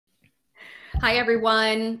Hi,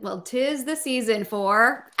 everyone. Well, 'tis the season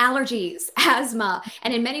for allergies, asthma,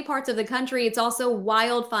 and in many parts of the country, it's also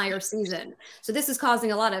wildfire season. So this is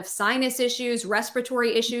causing a lot of sinus issues,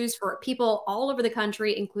 respiratory issues for people all over the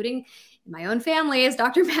country, including my own family, as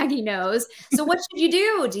Dr. Maggie knows. So what should you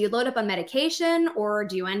do? Do you load up on medication or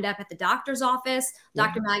do you end up at the doctor's office?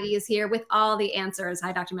 Dr. Maggie is here with all the answers.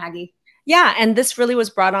 Hi, Dr. Maggie. Yeah, and this really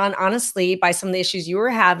was brought on, honestly, by some of the issues you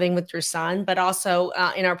were having with your son, but also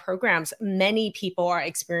in our programs, many people are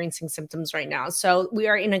experiencing symptoms right now. So we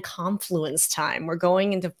are in a confluence time. We're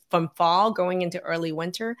going into from fall, going into early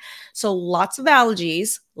winter. So lots of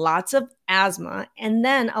allergies, lots of asthma, and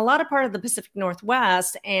then a lot of part of the Pacific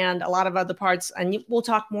Northwest and a lot of other parts, and we'll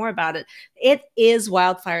talk more about it. It is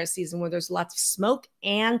wildfire season where there's lots of smoke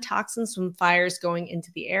and toxins from fires going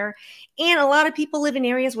into the air. And a lot of people live in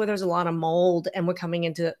areas where there's a lot of mold, and we're coming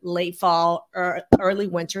into late fall or early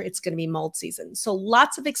winter. It's going to be mold season. So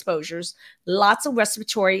lots of exposures, lots of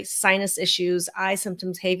respiratory sinus issues, eye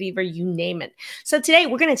symptoms, hay fever, you name it. So today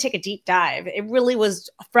we're going to take a deep dive. It really was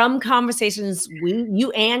from conversations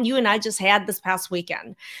you and I just had this past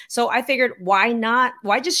weekend. So I figured, why not?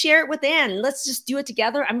 Why just share it within? Let's just do it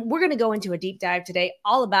together. We're going to go into a deep dive today,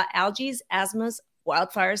 all about allergies, asthmas,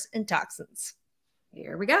 wildfires, and toxins.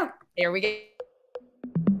 Here we go. Here we go.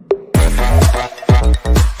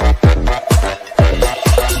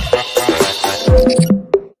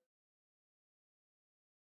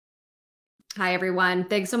 Hi, everyone.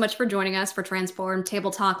 Thanks so much for joining us for Transform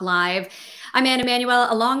Table Talk Live. I'm Anna Manuel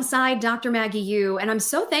alongside Dr. Maggie Yu, and I'm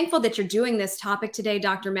so thankful that you're doing this topic today,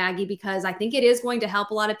 Dr. Maggie, because I think it is going to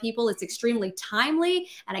help a lot of people. It's extremely timely,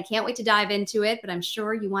 and I can't wait to dive into it, but I'm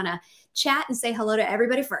sure you want to chat and say hello to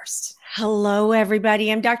everybody first. Hello,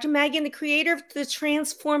 everybody. I'm Dr. Maggie, the creator of the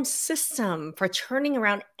Transform system for turning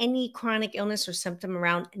around any chronic illness or symptom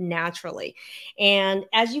around naturally. And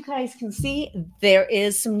as you guys can see, there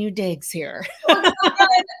is some new digs here.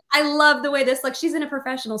 I love the way this looks. She's in a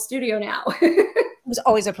professional studio now. It was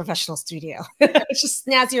always a professional studio. It's just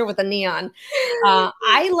snazzier with the neon.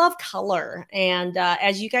 I love color. And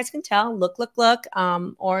as you guys can tell, look,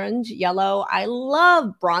 orange, yellow. I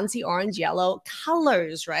love bronzy orange, yellow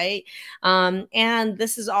colors, right? And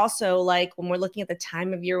this is also like when we're looking at the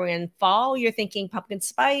time of year we're in fall, you're thinking pumpkin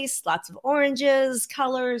spice, lots of oranges,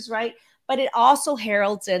 colors, right? But it also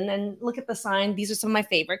heralds in, and look at the sign. These are some of my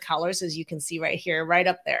favorite colors, as you can see right here, right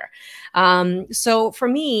up there. So for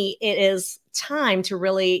me, it is time to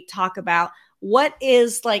really talk about what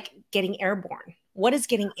is like getting airborne. What is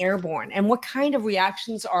getting airborne, and what kind of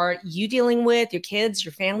reactions are you dealing with, your kids,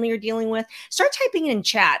 your family are dealing with? Start typing in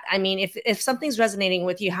chat. I mean, if something's resonating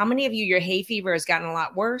with you, how many of you, your hay fever has gotten a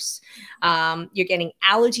lot worse? You're getting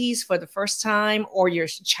allergies for the first time, or your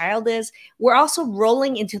child is. We're also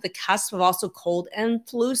rolling into the cusp of also cold and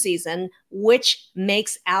flu season, which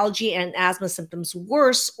makes allergy and asthma symptoms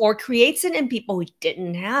worse or creates it in people who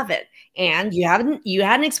didn't have it. And you had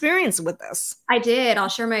an experience with this. I did. I'll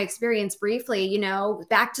share my experience briefly. You know,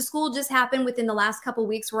 back to school just happened within the last couple of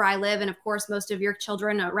weeks where I live. And of course, most of your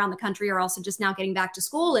children around the country are also just now getting back to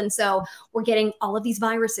school. And so we're getting all of these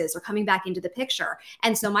viruses are coming back into the picture.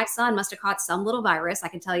 And so my son must have caught some little virus. I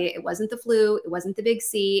can tell you it wasn't the flu, it wasn't the big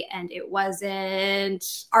C, and it wasn't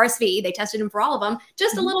RSV. They tested him for all of them,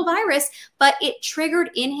 just a little virus, but it triggered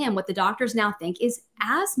in him what the doctors now think is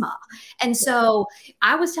asthma. And so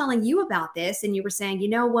I was telling you about this, and you were saying, you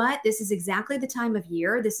know what, this is exactly the time of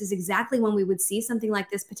year. This is exactly when we would see something like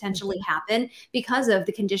this potentially happen because of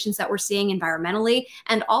the conditions that we're seeing environmentally,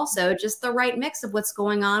 and also just the right mix of what's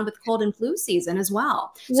going on with cold and flu season as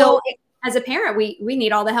well. So as a parent, we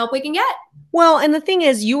need all the help we can get. Well, and the thing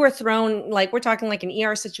is, you were thrown, like we're talking like an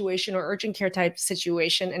ER situation or urgent care type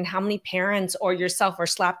situation, and how many parents or yourself are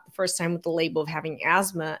slapped the first time with the label of having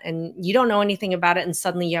asthma, and you don't know anything about it, and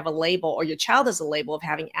suddenly you have a label, or your child has a label of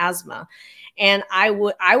having asthma. And I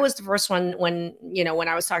was the first one when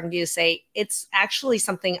I was talking to you to say it's actually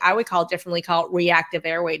something I would call differently called reactive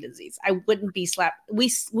airway disease. I wouldn't be slapped. We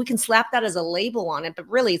can slap that as a label on it, but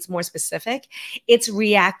really it's more specific. It's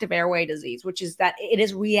reactive airway disease, which is that it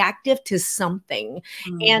is reactive to something.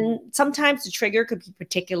 And sometimes the trigger could be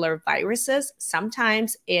particular viruses.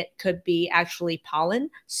 Sometimes it could be actually pollen,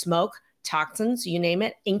 smoke, toxins, you name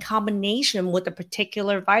it, in combination with a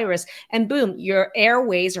particular virus. And boom, your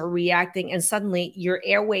airways are reacting, and suddenly your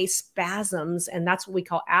airway spasms. And that's what we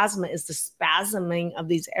call asthma, is the spasming of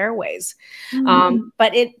these airways.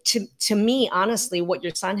 But to me, honestly, what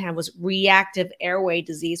your son had was reactive airway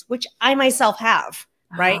disease, which I myself have,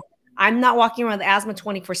 right? I'm not walking around with asthma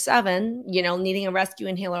 24/7, you know, needing a rescue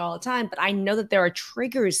inhaler all the time, but I know that there are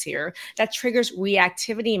triggers here that triggers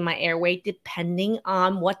reactivity in my airway depending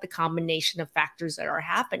on what the combination of factors that are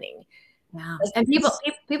happening. Yeah. And people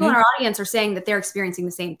in our audience are saying that they're experiencing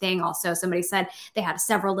the same thing also. Somebody said they had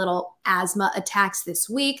several little asthma attacks this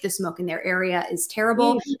week. The smoke in their area is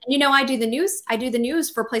terrible. And, you know, I do the news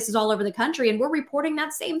for places all over the country, and we're reporting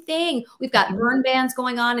that same thing. We've got burn bans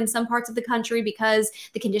going on in some parts of the country because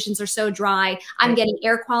the conditions are so dry. I'm getting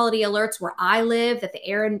air quality alerts where I live that the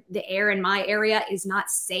air in my area is not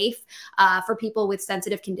safe for people with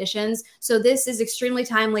sensitive conditions. So this is extremely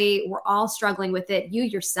timely. We're all struggling with it. You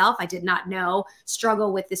yourself, I did not know,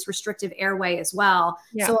 struggle with this restrictive airway as well.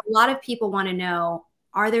 Yeah. So a lot of people want to know,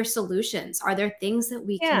 are there solutions? Are there things that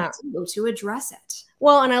we can do to address it?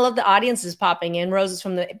 Well, and I love the audience is popping in. Rose is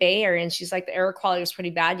from the Bay Area, and she's like, the air quality was pretty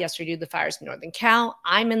bad yesterday due to the fires in Northern Cal.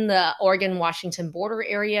 I'm in the Oregon-Washington border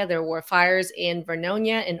area. There were fires in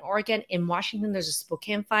Vernonia, in Oregon. In Washington, there's a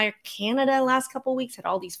Spokane fire. Canada, last couple of weeks, had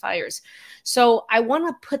all these fires. So I want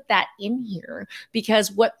to put that in here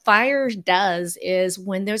because what fire does is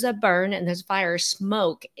when there's a burn and there's fire,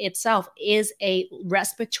 smoke itself is a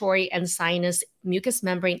respiratory and sinus mucous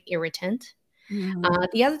membrane irritant.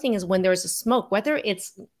 The other thing is when there's a smoke, whether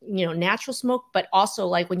it's, you know, natural smoke, but also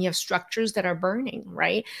like when you have structures that are burning,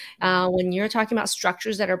 right? When you're talking about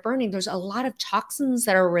structures that are burning, there's a lot of toxins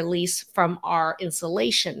that are released from our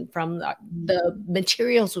insulation, from the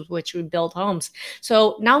materials with which we build homes.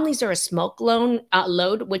 So not only is there a smoke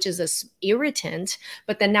load, which is an irritant,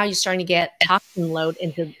 but then now you're starting to get toxin load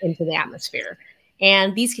into the atmosphere.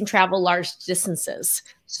 And these can travel large distances.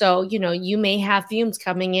 So, you know, you may have fumes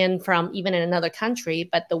coming in from even in another country,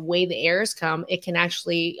 but the way the airs come, it can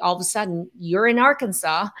actually, all of a sudden, you're in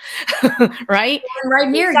Arkansas, right? Right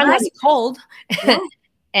near, it's cold,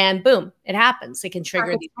 and boom, it happens. It can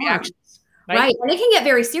trigger these reactions. Right. And it can get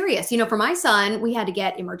very serious. You know, for my son, we had to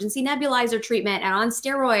get emergency nebulizer treatment and on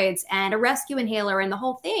steroids and a rescue inhaler and the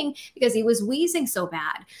whole thing because he was wheezing so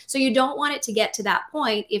bad. So you don't want it to get to that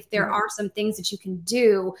point if there are some things that you can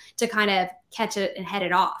do to kind of catch it and head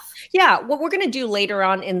it off. Yeah, what we're going to do later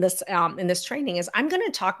on in this training is I'm going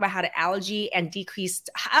to talk about how to allergy and decrease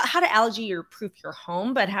how to allergy or proof your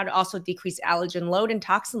home, but how to also decrease allergen load and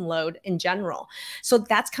toxin load in general. So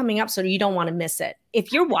that's coming up, so you don't want to miss it.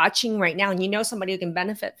 If you're watching right now and you know somebody who can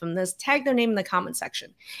benefit from this, tag their name in the comment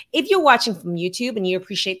section. If you're watching from YouTube and you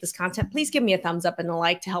appreciate this content, please give me a thumbs up and a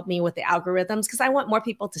like to help me with the algorithms because I want more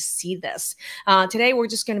people to see this. Today, we're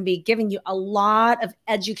just going to be giving you a lot of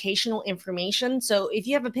educational information. So if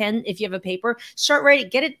you have a pen, if you have a paper, start writing,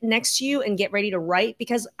 get it next to you and get ready to write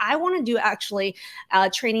because I want to do actually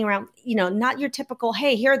training around, you know, not your typical,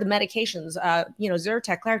 hey, here are the medications, you know,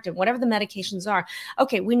 Zyrtec, Claritin, whatever the medications are.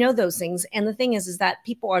 Okay, we know those things. And the thing is that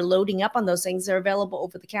people are loading up on those things. They're available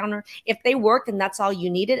over the counter. If they work and that's all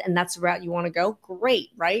you needed and that's the route you want to go, great,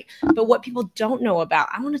 right? But what people don't know about,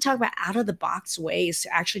 I want to talk about out of the box ways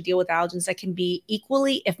to actually deal with allergens that can be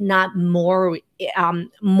equally, if not more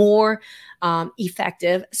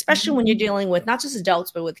effective, especially when you're dealing with not just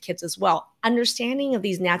adults, but with kids as well. Understanding of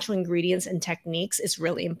these natural ingredients and techniques is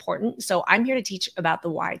really important. So I'm here to teach about the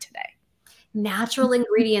why today. Natural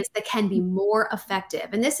ingredients that can be more effective.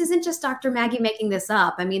 And this isn't just Dr. Maggie making this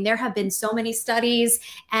up. I mean, there have been so many studies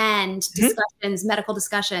and discussions, medical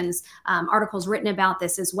discussions, articles written about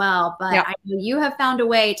this as well. But I know you have found a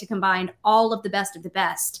way to combine all of the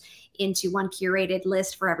best into one curated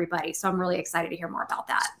list for everybody. So I'm really excited to hear more about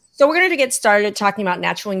that. So we're going to get started talking about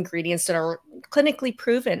natural ingredients that are clinically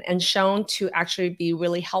proven and shown to actually be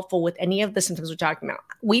really helpful with any of the symptoms we're talking about.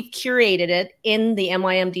 We've curated it in the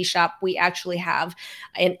MY.MD shop. We actually have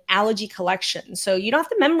an allergy collection. So you don't have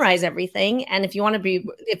to memorize everything. And if you want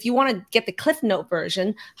to get the Cliff Note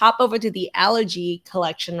version, hop over to the allergy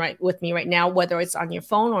collection with me right now, whether it's on your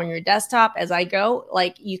phone or on your desktop as I go,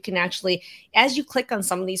 like you can actually, as you click on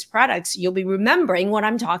some of these products, you'll be remembering what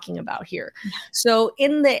I'm talking about here. So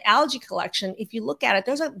in the allergy collection, if you look at it,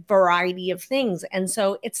 there's a variety of things. And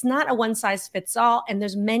so it's not a one size fits all. And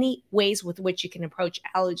there's many ways with which you can approach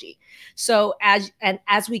allergy. So as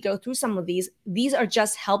we go through some of these are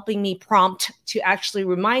just helping me prompt to actually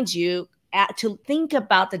remind you to think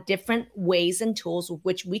about the different ways and tools with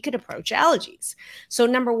which we could approach allergies. So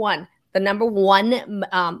number one, the number one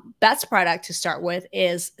best product to start with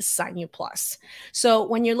is Sinus. So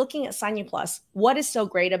when you're looking at Sinus, what is so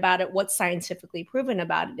great about it? What's scientifically proven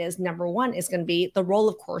about it is number one is going to be the role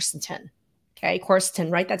of quercetin. Okay,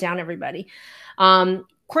 quercetin, write that down, everybody.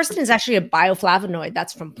 Quercetin is actually a bioflavonoid.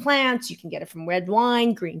 That's from plants. You can get it from red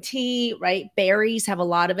wine, green tea, right? Berries have a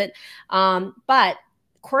lot of it. But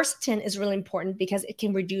quercetin is really important because it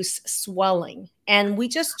can reduce swelling. And we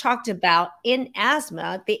just talked about in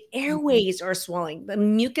asthma, the airways are swelling. The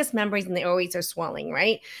mucous membranes in the airways are swelling,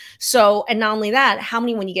 right? So, and not only that, how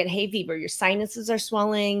many, when you get hay fever, your sinuses are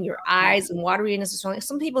swelling, your eyes and wateriness are swelling.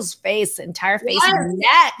 Some people's face, entire face and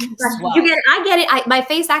neck swells. You get it. I get it. My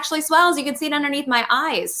face actually swells. You can see it underneath my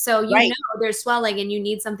eyes. So you know there's swelling and you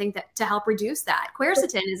need something to help reduce that.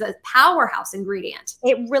 Quercetin is a powerhouse ingredient.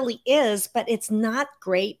 It really is, but it's not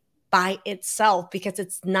great by itself because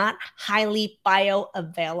it's not highly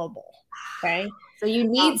bioavailable. Okay. So you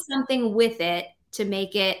need something with it to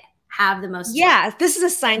make it have the most. Yeah, this is a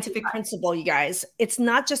scientific principle, you guys. It's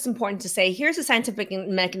not just important to say, here's a scientific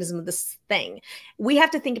mechanism of this thing. We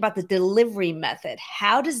have to think about the delivery method.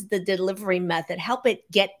 How does the delivery method help it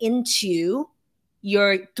get into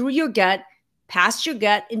through your gut, past your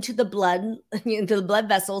gut, into the blood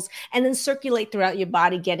vessels, and then circulate throughout your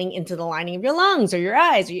body, getting into the lining of your lungs or your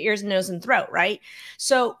eyes or your ears, nose, and throat, right?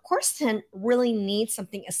 So quercetin really needs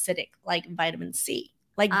something acidic like vitamin C,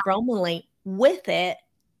 like bromelain with it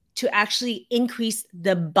to actually increase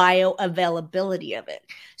the bioavailability of it.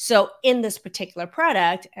 So in this particular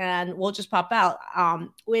product, and we'll just pop out,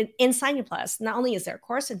 in Sinus, not only is there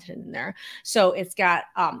quercetin in there, so it's got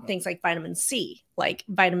things like vitamin C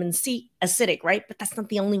acidic, right? But that's not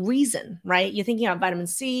the only reason, right? You're thinking about vitamin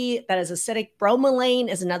C that is acidic. Bromelain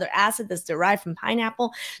is another acid that's derived from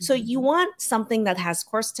pineapple. So you want something that has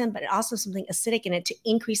quercetin, but also something acidic in it to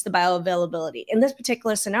increase the bioavailability. In this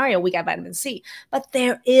particular scenario, we got vitamin C, but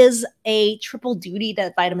there is a triple duty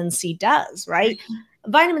that vitamin C does, right?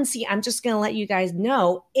 Vitamin C, I'm just going to let you guys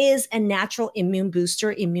know, is a natural immune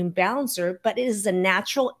booster, immune balancer, but it is a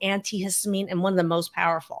natural antihistamine and one of the most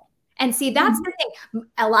powerful. And see, that's the thing.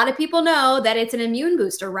 A lot of people know that it's an immune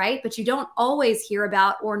booster, right? But you don't always hear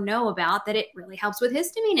about or know about that it really helps with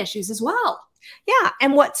histamine issues as well. Yeah.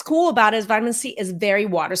 And what's cool about it is vitamin C is very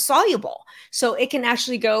water soluble. So it can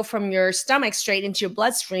actually go from your stomach straight into your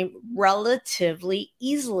bloodstream relatively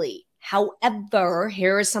easily. However,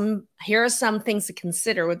 here are some things to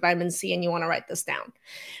consider with vitamin C, and you want to write this down.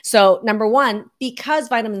 So number one, because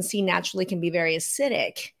vitamin C naturally can be very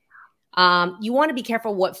acidic, you want to be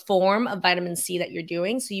careful what form of vitamin C that you're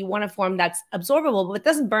doing. So you want a form that's absorbable, but it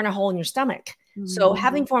doesn't burn a hole in your stomach. So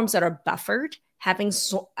having forms that are buffered, having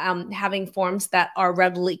forms that are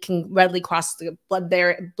can readily cross the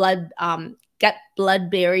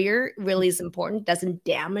gut-blood barrier really is important. Doesn't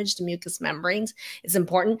damage the mucous membranes. It's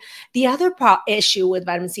important. The other issue with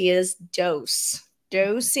vitamin C is dose.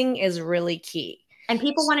 Dosing is really key. And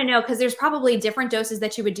people want to know, because there's probably different doses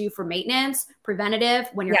that you would do for maintenance, preventative,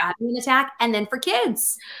 when you're having an attack, and then for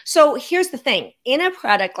kids. So here's the thing. In a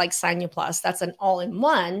product like Sinus, that's an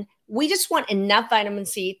all-in-one, we just want enough vitamin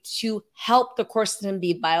C to help the quercetin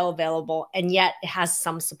be bioavailable, and yet it has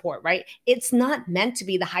some support, right? It's not meant to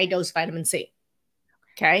be the high-dose vitamin C.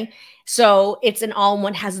 Okay. So it's an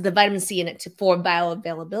all-in-one, has the vitamin C in it for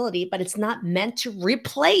bioavailability, but it's not meant to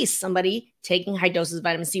replace somebody taking high doses of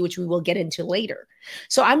vitamin C, which we will get into later.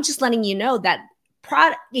 So I'm just letting you know that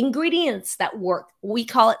ingredients that work, we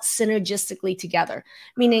call it synergistically together,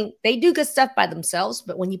 meaning they do good stuff by themselves,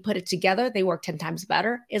 but when you put it together, they work 10 times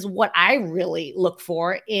better, is what I really look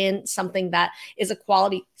for in something that is a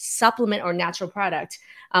quality supplement or natural product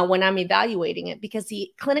when I'm evaluating it, because the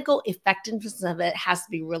clinical effectiveness of it has to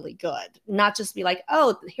be really good, not just be like,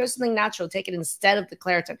 oh, here's something natural, take it instead of the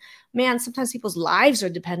Claritin. Man, sometimes people's lives are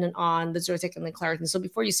dependent on the Zyrtec and the Claritin. So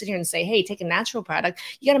before you sit here and say, hey, take a natural product,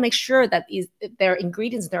 you got to make sure that there are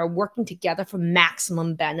ingredients that are working together for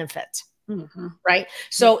maximum benefit. Right.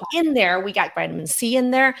 So in there, we got vitamin C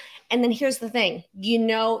in there. And then here's the thing,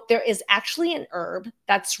 there is actually an herb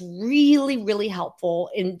that's really, really helpful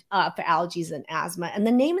for allergies and asthma. And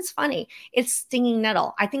the name is funny. It's stinging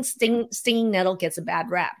nettle. I think stinging nettle gets a bad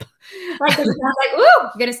rap. Right. Like, ooh,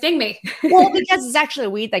 you're going to sting me. Well, because it's actually a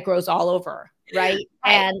weed that grows all over. Right.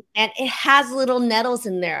 And it has little nettles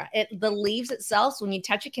in there. The leaves itself, when you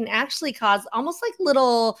touch it, can actually cause almost like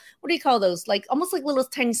little, what do you call those? Like almost like little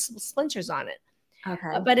tiny splinters on it.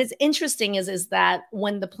 Okay. But it's interesting is that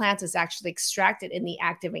when the plant is actually extracted in the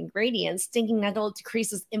active ingredients, stinging nettle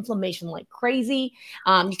decreases inflammation like crazy.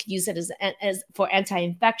 You can use it as for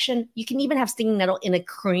anti-infection. You can even have stinging nettle in a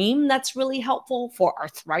cream that's really helpful for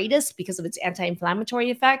arthritis because of its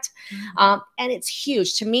anti-inflammatory effect. And it's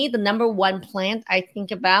huge. To me, the number one plant I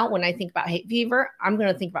think about when I think about hay fever, I'm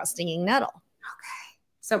going to think about stinging nettle. Okay.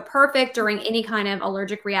 So perfect during any kind of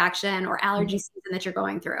allergic reaction or allergy season that you're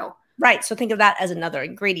going through. Right. So think of that as another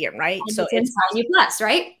ingredient, right? And so it's in Sinus,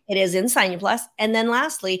 right? It is in Sinus. And then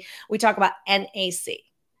lastly, we talk about NAC.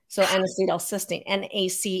 So N-acetylcysteine,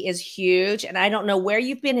 NAC is huge. And I don't know where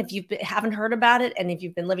you've been, if you haven't heard about it, and if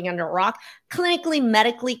you've been living under a rock, clinically,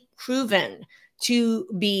 medically proven to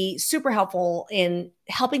be super helpful in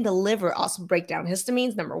helping the liver also break down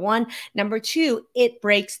histamines, number one. Number two, it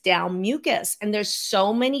breaks down mucus. And there's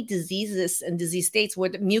so many diseases and disease states where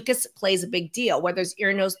the mucus plays a big deal, whether it's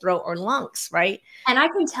ear, nose, throat, or lungs, right? And I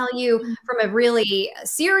can tell you from a really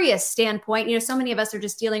serious standpoint, you know, so many of us are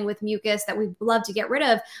just dealing with mucus that we'd love to get rid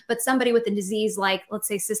of, but somebody with a disease like, let's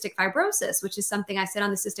say, cystic fibrosis, which is something I sit on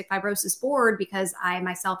the cystic fibrosis board because I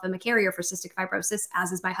myself am a carrier for cystic fibrosis,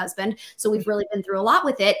 as is my husband. So we've really been through a lot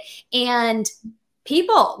with it. And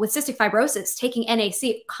people with cystic fibrosis taking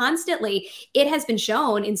NAC constantly, it has been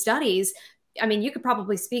shown in studies. I mean, you could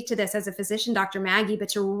probably speak to this as a physician, Dr. Maggie, but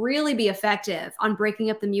to really be effective on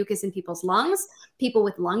breaking up the mucus in people's lungs, people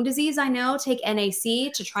with lung disease, I know, take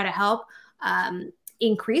NAC to try to help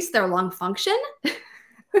increase their lung function.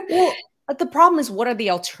 Well, but the problem is, what are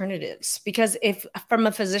the alternatives? Because if from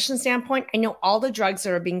a physician standpoint, I know all the drugs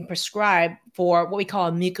that are being prescribed for what we call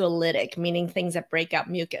a mucolytic, meaning things that break up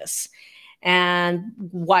mucus. And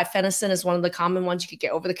guaifenesin is one of the common ones you could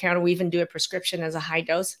get over the counter. We even do a prescription as a high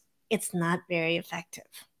dose. It's not very effective.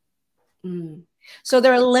 So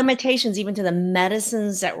there are limitations even to the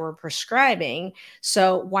medicines that we're prescribing.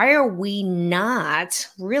 So why are we not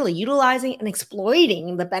really utilizing and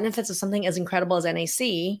exploiting the benefits of something as incredible as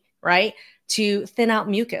NAC, right, to thin out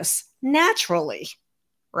mucus naturally,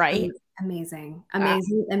 right? Amazing,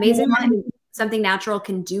 amazing, amazing. Something natural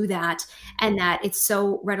can do that, and that it's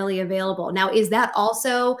so readily available. Now, is that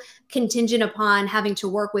also contingent upon having to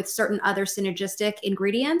work with certain other synergistic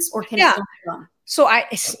ingredients, or can it still be done? So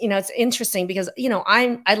you know, it's interesting because, you know,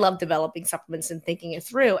 I love developing supplements and thinking it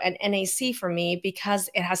through, and NAC for me, because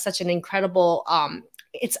it has such an incredible,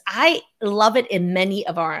 I love it in many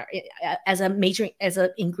of our, as an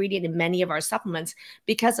ingredient in many of our supplements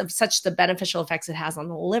because of such the beneficial effects it has on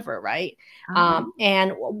the liver, right?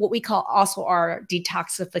 And what we call also our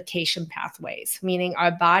detoxification pathways, meaning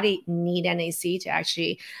our body need NAC to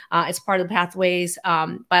actually, it's part of the pathways,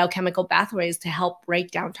 biochemical pathways to help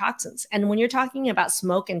break down toxins. And when you're talking about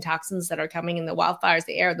smoke and toxins that are coming in the wildfires,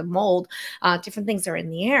 the air, the mold, different things that are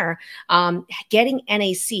in the air, getting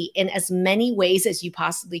NAC in as many ways as you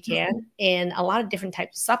possibly can in a lot of different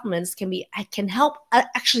types of supplements can help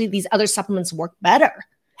actually these other supplements work better.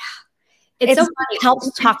 It's so funny. It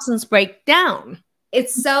helps toxins break down.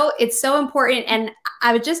 It's so important. And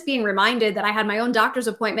I was just being reminded that I had my own doctor's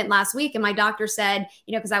appointment last week, and my doctor said,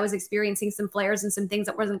 you know, because I was experiencing some flares and some things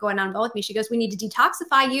that wasn't going on well with me, she goes, "We need to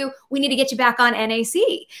detoxify you. We need to get you back on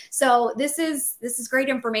NAC." So this is great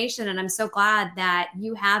information, and I'm so glad that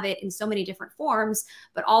you have it in so many different forms,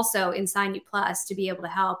 but also in Sinus Plus to be able to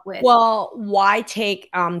help with. Well, why take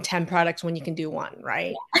 10 products when you can do one,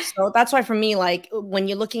 right? Yeah. So that's why for me, like when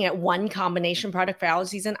you're looking at one combination product for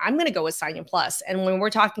allergy season, I'm going to go with Sinus Plus. And when we're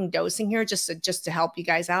talking dosing here, just to help you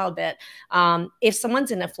guys out a bit, if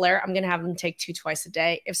someone's in a flare, I'm going to have them take 2 twice a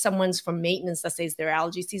day. If someone's for maintenance, let's say it's their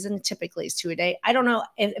allergy season, typically it's 2 a day. I don't know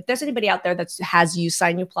if there's anybody out there that has used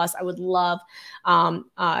Sinus Plus. I would love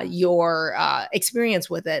your experience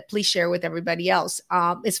with it. Please share with everybody else.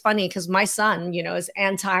 It's funny because my son, you know, is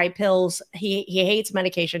anti-pills. He hates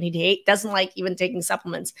medication. He doesn't like even taking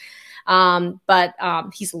supplements. But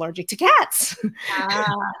he's allergic to cats.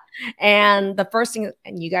 And the first thing,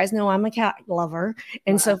 and you guys know I'm a cat lover.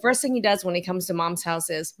 And so first thing he does when he comes to mom's house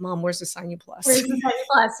is, "Mom, where's the Sinus Plus?" Where's the Sinus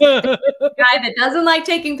Plus? The guy that doesn't like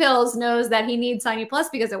taking pills knows that he needs Sinus Plus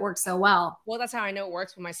because it works so well. Well, that's how I know it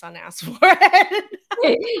works when my son asks for it.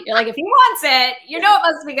 You're like, if he wants it, you know it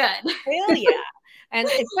must be good. Hell yeah. And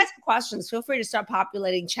if you guys have questions, feel free to start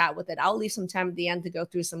populating chat with it. I'll leave some time at the end to go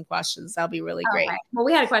through some questions. That'll be really great. Right. Well,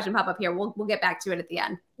 we had a question pop up here. We'll get back to it at the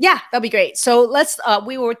end. Yeah, that'll be great. So let's,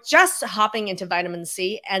 we were just hopping into vitamin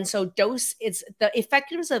C. And so it's the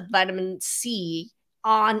effectiveness of vitamin C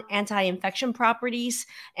on anti-infection properties,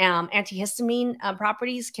 antihistamine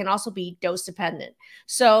properties can also be dose dependent.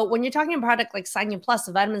 So when you're talking about a product like Sinus Plus,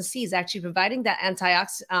 the vitamin C is actually providing that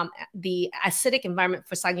antioxidant, the acidic environment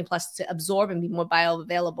for Sinus Plus to absorb and be more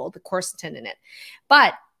bioavailable, the quercetin in it.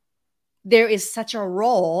 But there is such a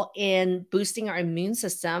role in boosting our immune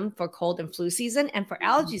system for cold and flu season and for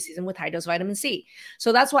allergy season with high dose vitamin C.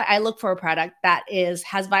 So that's why I look for a product that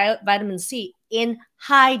has vitamin C in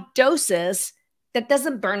high doses that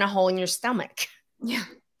doesn't burn a hole in your stomach. Yeah.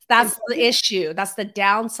 That's the issue. That's the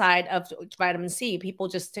downside of vitamin C. People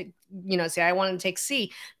just take, say, I want to take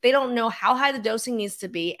C. They don't know how high the dosing needs to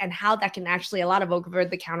be and how that can actually, a lot of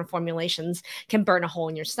over-the-counter formulations can burn a hole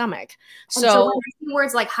in your stomach. So when I see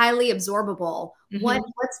words like highly absorbable,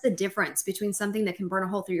 what's the difference between something that can burn a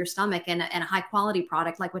hole through your stomach and a high quality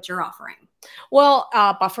product like what you're offering? Well,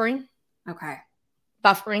 buffering. Okay.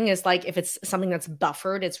 Buffering is like, if it's something that's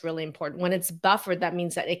buffered, it's really important. When it's buffered, that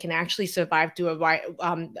means that it can actually survive through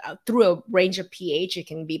a range of pH. It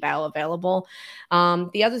can be bioavailable.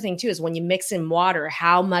 The other thing too is when you mix in water,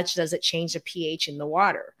 how much does it change the pH in the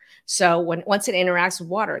water? So once it interacts with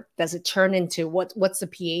water, does it turn into what's the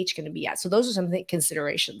pH going to be at? So those are some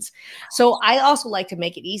considerations. So I also like to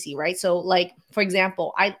make it easy, right? So like, for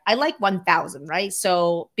example, I like 1,000, right?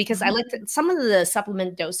 So because I like some of the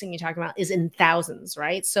supplement dosing you're talking about is in thousands,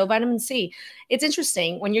 right? So vitamin C, it's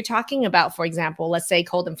interesting when you're talking about, for example, let's say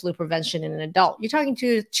cold and flu prevention in an adult, you're talking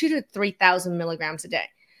to 2,000 to 3,000 milligrams a day.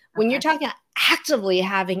 When you're talking actively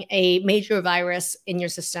having a major virus in your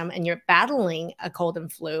system and you're battling a cold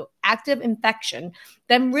and flu, active infection,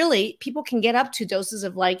 then really people can get up to doses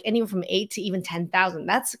of like anywhere from 8 to even 10,000.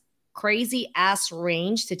 That's crazy ass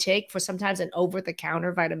range to take for sometimes an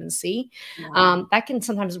over-the-counter vitamin C. Wow. That can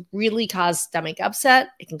sometimes really cause stomach upset.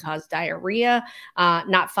 It can cause diarrhea,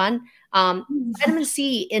 not fun. Vitamin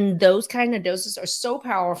C in those kind of doses are so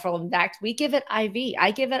powerful. In fact, we give it IV.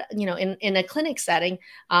 I give it, in a clinic setting,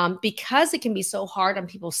 because it can be so hard on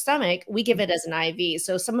people's stomach, we give it as an IV.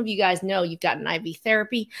 So some of you guys know you've got an IV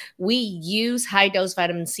therapy. We use high dose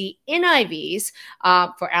vitamin C in IVs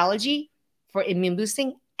for allergy, for immune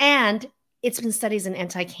boosting, and it's been studied as an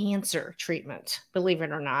anti-cancer treatment, believe it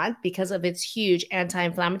or not, because of its huge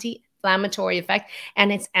anti-inflammatory effect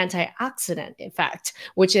and its antioxidant effect,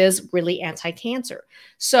 which is really anti-cancer.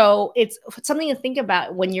 So it's something to think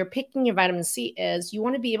about when you're picking your vitamin C is you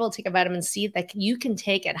want to be able to take a vitamin C that you can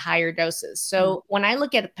take at higher doses. So when I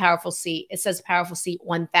look at Powerful C, it says Powerful C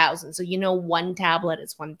 1,000. So one tablet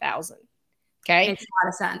is 1,000. Okay. Makes a lot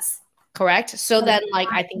of sense. Correct. So then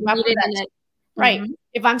I think about that. Right.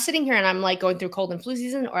 If I'm sitting here and I'm like going through cold and flu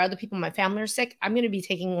season or other people in my family are sick, I'm going to be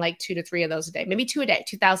taking like 2 to 3 of those a day, maybe 2 a day,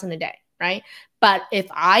 2,000 a day. Right. But if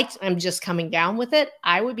I am just coming down with it,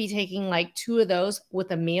 I would be taking like 2 of those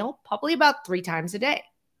with a meal, probably about 3 times a day.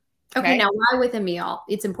 Okay. Now, why with a meal?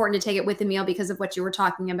 It's important to take it with a meal because of what you were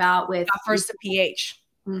talking about with buffers the pH.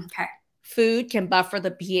 Okay. Food can buffer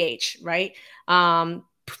the pH, right?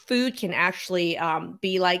 Food can actually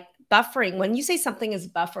be like buffering. When you say something is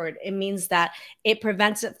buffered, it means that it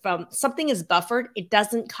prevents it from, something is buffered. It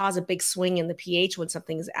doesn't cause a big swing in the pH when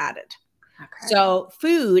something is added. Okay. So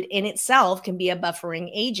food in itself can be a buffering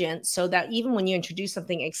agent so that even when you introduce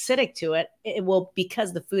something acidic to it, it will,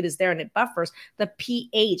 because the food is there and it buffers, the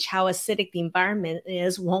pH, how acidic the environment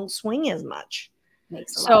is, won't swing as much.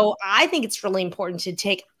 So I think it's really important to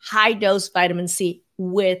take high dose vitamin C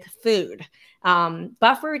with food,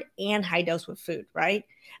 buffered and high dose with food, right?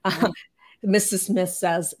 Mrs. Smith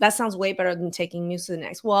says, that sounds way better than taking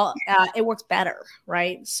Mucinex. Well, it works better,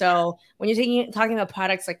 right? So when you're talking about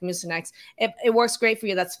products like Mucinex, it works great for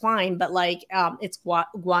you, that's fine. But like it's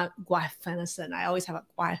guaifenesin. I always have a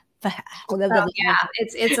yeah,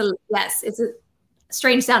 it's a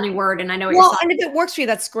strange sounding word. And I know what you're saying. And if it works for you,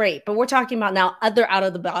 that's great. But we're talking about now other out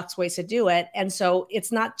of the box ways to do it. And so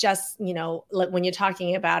it's not just, like when you're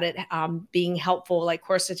talking about it being helpful, like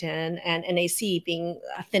quercetin and NAC being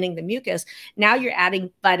thinning the mucus. Now you're adding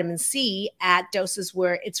vitamin C at doses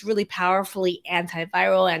where it's really powerfully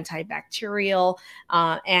antiviral, antibacterial.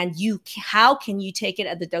 And how can you take it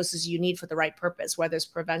at the doses you need for the right purpose, whether it's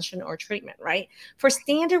prevention or treatment, right? For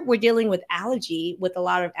standard, we're dealing with allergy, with a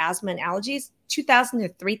lot of asthma and allergies. 2,000 to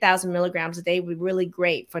 3,000 milligrams a day would be really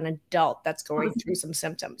great for an adult that's going through some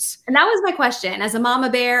symptoms. And that was my question. As a mama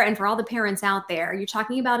bear and for all the parents out there, you're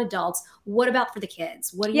talking about adults. What about for the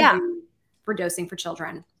kids? What do you do for dosing for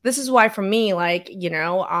children? This is why for me,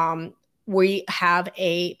 we have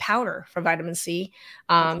a powder for vitamin C.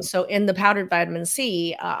 So in the powdered vitamin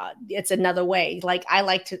C, it's another way. Like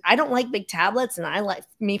I don't like big tablets, and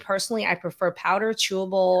me personally, I prefer powder,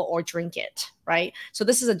 chewable, or drink it, right? So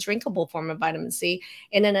this is a drinkable form of vitamin C.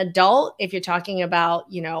 In an adult, if you're talking about,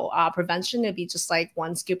 prevention, it'd be just like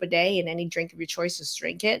 1 scoop a day, and any drink of your choice, just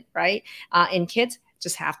drink it, right? In kids,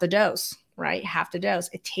 just half the dose, right? Half the dose.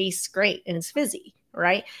 It tastes great and it's fizzy.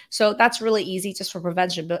 Right. So that's really easy just for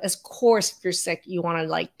prevention. But of course, if you're sick, you want to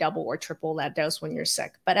like double or triple that dose when you're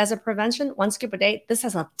sick. But as a prevention, 1 scoop a day, this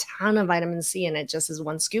has a ton of vitamin C in it, just as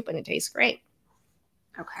 1 scoop, and it tastes great.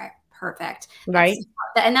 Okay, Perfect. Right.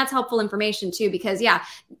 And that's helpful information too, because yeah,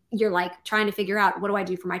 you're like trying to figure out, what do I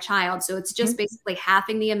do for my child? So it's just basically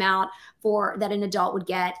halving the amount for that an adult would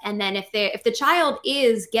get. And then if the child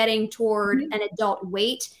is getting toward an adult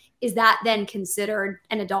weight, is that then considered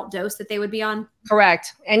an adult dose that they would be on?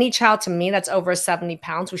 Correct. Any child to me that's over 70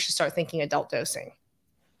 pounds, we should start thinking adult dosing.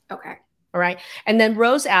 Okay. All right. And then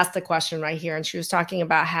Rose asked the question right here, and she was talking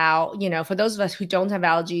about how, you know, for those of us who don't have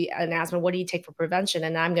allergy and asthma, what do you take for prevention?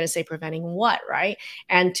 And I'm going to say preventing what, right?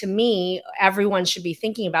 And to me, everyone should be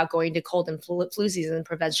thinking about going to cold and flu season and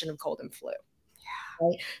prevention of cold and flu.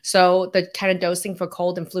 Right? So the kind of dosing for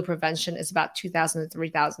cold and flu prevention is about 2,000 to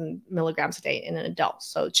 3,000 milligrams a day in an adult.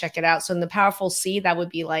 So check it out. So in the powerful C, that would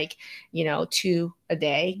be like, you know, 2 a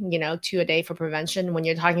day, you know, 2 a day for prevention. When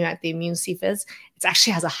you're talking about the immune C-Fizz, it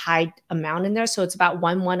actually has a high amount in there. So it's about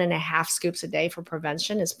 1.5 scoops a day for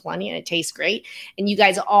prevention is plenty, and it tastes great. And you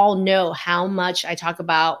guys all know how much I talk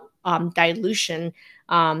about dilution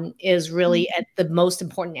is really at the most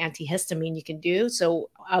important antihistamine you can do. So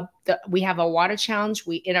we have a water challenge.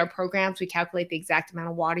 In our programs, we calculate the exact amount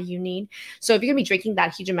of water you need. So if you're gonna be drinking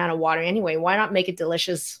that huge amount of water anyway, why not make it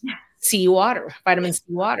delicious vitamin C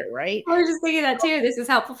water, right? I was just thinking that too. This is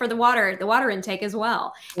helpful for the water intake as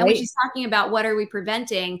well. And when she's talking about what are we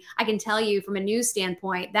preventing, I can tell you from a news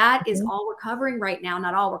standpoint, that is all we're covering right now.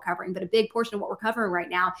 Not all we're covering, but a big portion of what we're covering right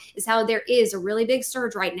now is how there is a really big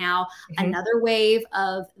surge right now, another wave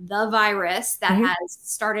of the virus that has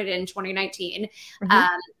started in 2019,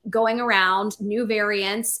 going around, new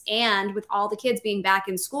variants, and with all the kids being back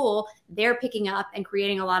in school, they're picking up and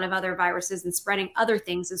creating a lot of other viruses and spreading other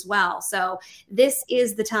things as well. So this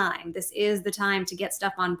is the time. This is the time to get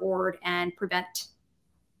stuff on board and prevent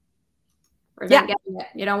getting it.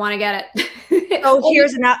 You don't want to get it. Oh,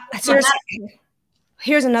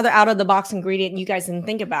 here's another out of the box ingredient you guys didn't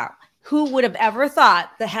think about. Who would have ever thought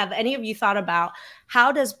that? Have any of you thought about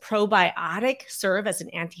how does probiotic serve as an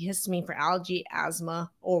antihistamine for allergy, asthma,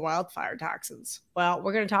 or wildfire toxins? Well,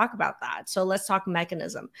 we're going to talk about that. So let's talk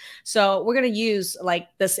mechanism. So we're going to use like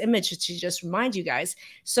this image to just remind you guys.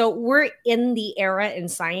 So we're in the era in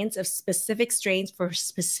science of specific strains for a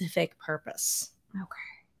specific purpose.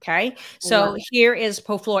 Okay. So here is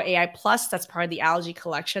Proflora AI Plus. That's part of the allergy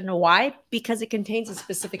collection. Why? Because it contains a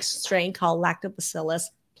specific strain called Lactobacillus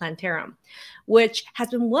plantarum, which has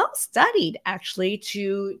been well studied actually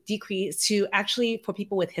for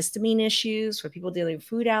people with histamine issues, for people dealing with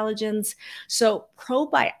food allergens. So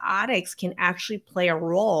probiotics can actually play a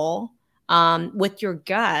role with your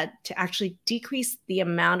gut to actually decrease the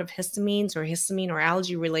amount of histamine or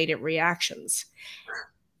allergy related reactions.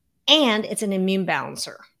 And it's an immune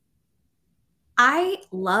balancer. I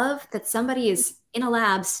love that somebody is in a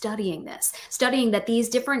lab studying that these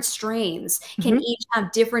different strains can each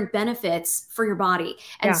have different benefits for your body.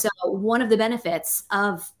 And so one of the benefits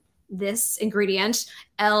of this ingredient,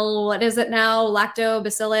 what is it now?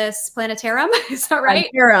 Lactobacillus plantarum, is that right?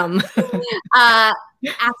 Plantarum.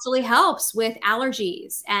 Actually helps with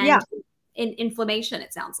allergies and inflammation,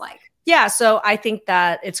 it sounds like. Yeah, so I think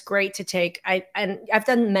that it's great to take. I've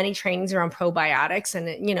done many trainings around probiotics,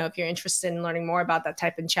 and you know, if you're interested in learning more about that,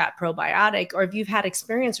 type in chat probiotic, or if you've had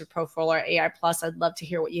experience with Proflora AI Plus, I'd love to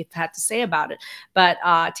hear what you've had to say about it. But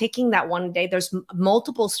taking that one a day, there's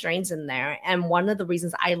multiple strains in there, and one of the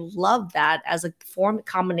reasons I love that as a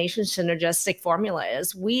combination synergistic formula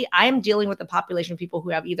is I am dealing with a population of people who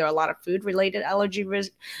have either a lot of food related allergy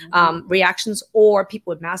reactions, or people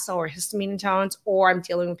with mast cell or histamine intolerance, or I'm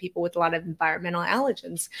dealing with people with a lot of environmental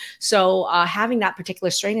allergens. So having that particular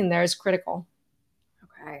strain in there is critical.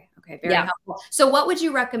 Okay. Very helpful. So what would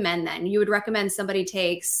you recommend then? You would recommend somebody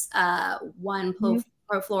takes one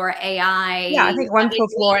Proflora AI? Yeah, I think one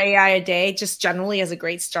Proflora AI a day, just generally as a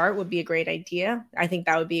great start, would be a great idea. I think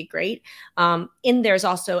that would be great. In there's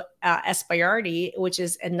also Aspergillus, which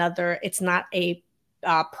is another, it's not a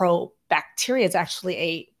pro-bacteria, it's actually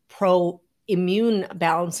a immune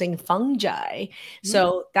balancing fungi.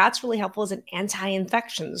 So that's really helpful as an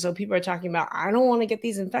anti-infection. So people are talking about, I don't want to get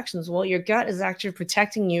these infections. Well, your gut is actually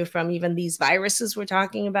protecting you from even these viruses we're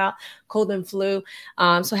talking about, cold and flu.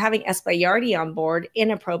 So having Aspergillus on board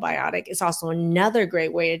in a probiotic is also another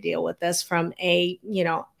great way to deal with this from a,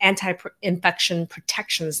 anti-infection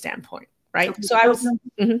protection standpoint, right? Okay. So I was...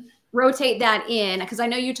 rotate that in, because I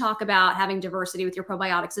know you talk about having diversity with your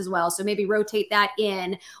probiotics as well. So maybe rotate that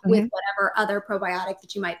in with whatever other probiotic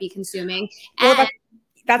that you might be consuming. Well,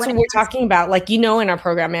 that's what we're talking about. Like, in our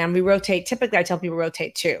program, man, we rotate. Typically, I tell people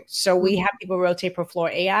rotate too. So we have people rotate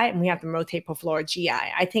Proflora AI and we have them rotate Proflora GI.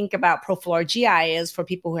 I think about Proflora GI is for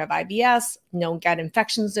people who have IBS, gut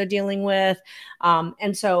infections they're dealing with.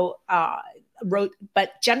 And so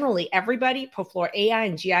but generally everybody, Proflora AI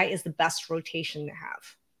and GI is the best rotation to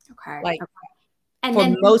have. Okay. Like, okay. And for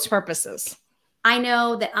then most purposes. I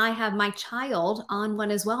know that I have my child on one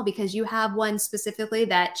as well, because you have one specifically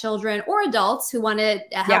that children or adults who want to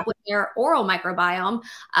help with their oral microbiome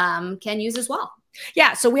can use as well.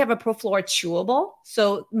 Yeah. So we have a Proflora chewable.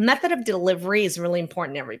 So method of delivery is really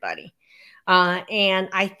important to everybody. And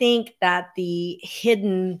I think that the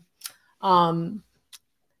hidden, you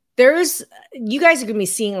guys are going to be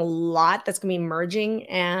seeing a lot that's going to be emerging,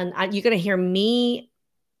 and you're going to hear me.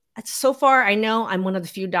 So far, I know I'm one of the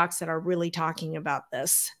few docs that are really talking about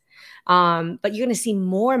this. But you're going to see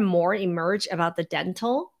more and more emerge about the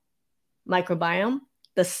dental microbiome,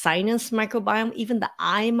 the sinus microbiome, even the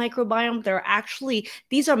eye microbiome.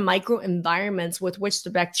 These are microenvironments with which the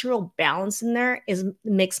bacterial balance in there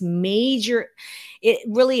makes major, it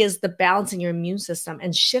really is the balance in your immune system,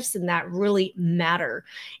 and shifts in that really matter.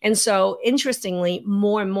 And so interestingly,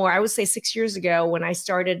 more and more, I would say 6 years ago when I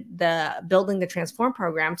started building the Transform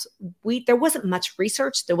programs, there wasn't much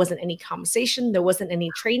research, there wasn't any conversation, there wasn't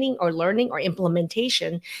any training or learning or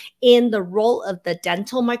implementation in the role of the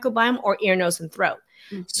dental microbiome or ear, nose, and throat.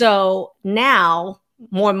 So now,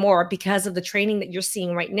 more and more, because of the training that you're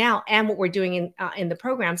seeing right now and what we're doing in the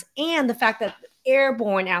programs, and the fact that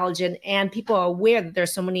airborne allergen and people are aware that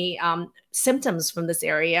there's so many symptoms from this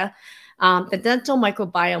area, the dental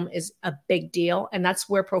microbiome is a big deal. And that's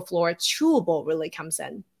where Proflora chewable really comes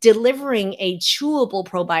in. Delivering a chewable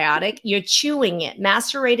probiotic, you're chewing it,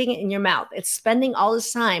 macerating it in your mouth. It's spending all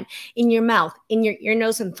this time in your mouth, in your ear,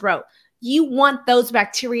 nose, and throat. You want those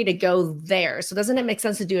bacteria to go there. So doesn't it make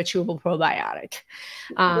sense to do a chewable probiotic?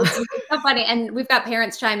 It's so funny. And we've got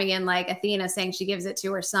parents chiming in, like Athena saying she gives it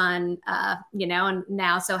to her son, and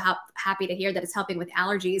now so happy to hear that it's helping with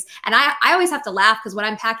allergies. And I always have to laugh because when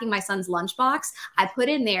I'm packing my son's lunchbox, I put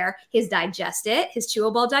in there his Digest-It, his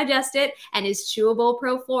chewable Digest-It, and his chewable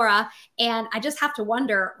Proflora. And I just have to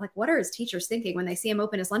wonder, like, what are his teachers thinking when they see him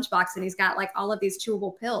open his lunchbox and he's got like all of these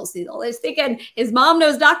chewable pills? He's always thinking his mom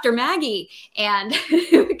knows Dr. Maggie, and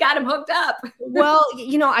we got him hooked up. Well,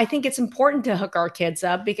 I think it's important to hook our kids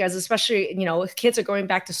up, because especially, kids are going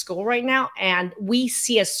back to school right now, and we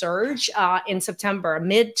see a surge in September,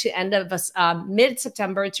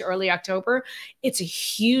 mid-September to early October. It's a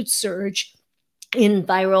huge surge in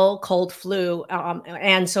viral cold flu.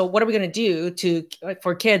 And so what are we going to do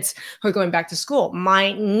for kids who are going back to school?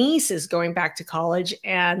 My niece is going back to college,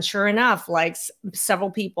 and sure enough, like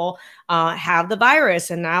several people have the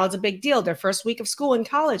virus, and now it's a big deal. Their first week of school in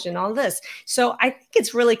college and all this. So I think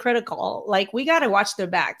it's really critical. Like, we got to watch their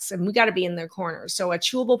backs, and we got to be in their corners. So a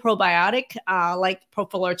chewable probiotic like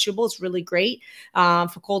Proflora chewable is really great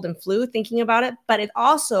for cold and flu, thinking about it. But it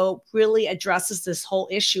also really addresses this whole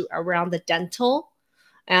issue around the dental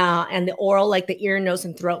and the oral, like the ear, nose,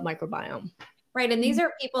 and throat microbiome. Right. And these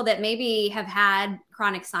are people that maybe have had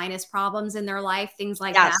chronic sinus problems in their life, things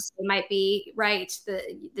like that. They might be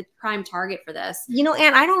the prime target for this.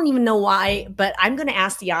 And I don't even know why, but I'm going to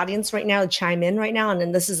ask the audience right now to chime in right now. And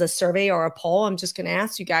then this is a survey or a poll. I'm just going to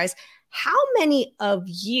ask you guys, how many of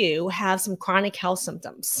you have some chronic health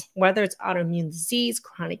symptoms, whether it's autoimmune disease,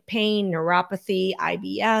 chronic pain, neuropathy,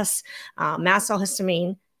 IBS, mast cell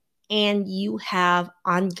histamine, and you have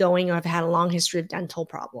ongoing or have had a long history of dental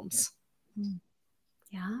problems?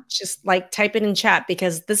 Yeah. Just like type it in chat,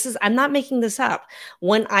 because I'm not making this up.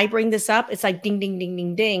 When I bring this up, it's like ding, ding, ding,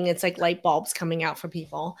 ding, ding. It's like light bulbs coming out for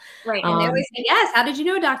people. Right. And they always say, yes. How did you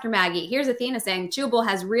know, Dr. Maggie? Here's Athena saying chewable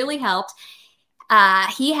has really helped.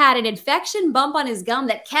 He had an infection bump on his gum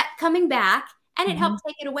that kept coming back, and it helped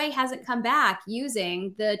take it away. Hasn't come back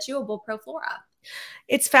using the chewable Proflora.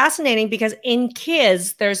 It's fascinating because in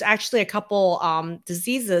kids, there's actually a couple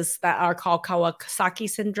diseases that are called Kawasaki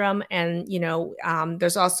syndrome. And,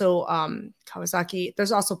 there's also Kawasaki,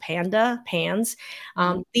 there's also PANS.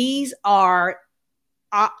 These are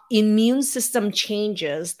immune system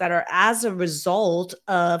changes that are as a result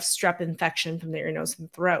of strep infection from the ear, nose,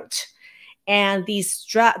 and throat. And the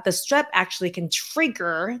strep actually can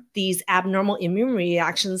trigger these abnormal immune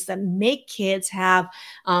reactions that make kids have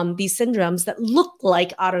these syndromes that look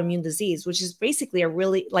like autoimmune disease, which is basically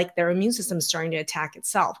like their immune system is starting to attack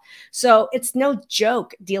itself. So it's no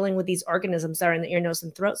joke dealing with these organisms that are in the ear, nose,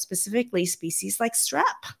 and throat, specifically species like strep.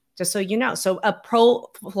 Just so you know. So a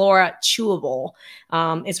Proflora chewable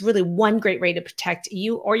is really one great way to protect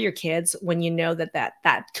you or your kids when you know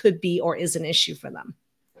that could be or is an issue for them.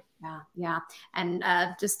 Yeah. And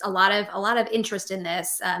just a lot of interest in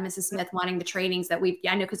this, Mrs. Smith, wanting the trainings that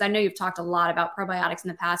I know you've talked a lot about probiotics in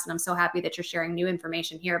the past, and I'm so happy that you're sharing new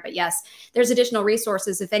information here. But yes, there's additional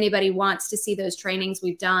resources if anybody wants to see those trainings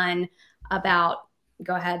we've done about,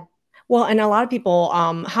 go ahead. Well, and a lot of people,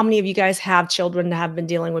 how many of you guys have children that have been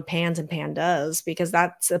dealing with PANS and PANDAS? Because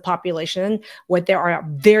that's a population where there are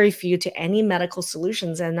very few to any medical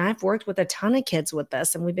solutions. And I've worked with a ton of kids with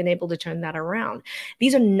this, and we've been able to turn that around.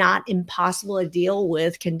 These are not impossible to deal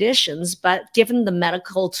with conditions, but given the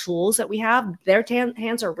medical tools that we have, their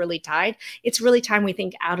hands are really tied. It's really time we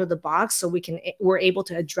think out of the box so we're able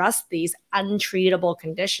to address these untreatable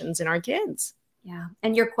conditions in our kids. Yeah.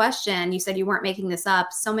 And your question, you said you weren't making this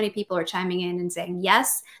up. So many people are chiming in and saying,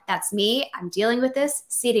 yes, that's me. I'm dealing with this,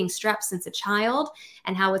 seeding strep since a child,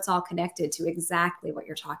 and how it's all connected to exactly what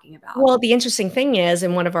you're talking about. Well, the interesting thing is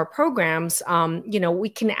in one of our programs, you know, we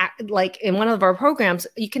can like in one of our programs,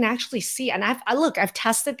 you can actually see, and I've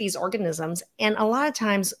tested these organisms, and a lot of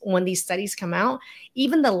times when these studies come out,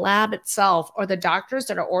 even the lab itself or the doctors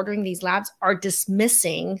that are ordering these labs are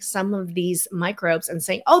dismissing some of these microbes and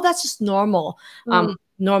saying, oh, that's just normal.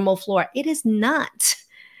 Normal flora. It is not.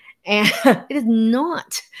 And it is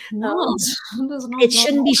not. No, it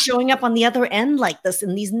shouldn't be showing up on the other end like this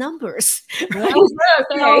in these numbers. Right? So,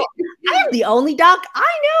 I am the only doc I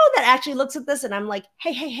know that actually looks at this and I'm like,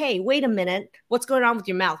 hey, wait a minute. What's going on with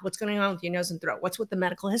your mouth? What's going on with your nose and throat? What's with the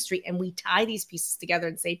medical history? And we tie these pieces together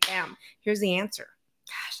and say, bam, here's the answer.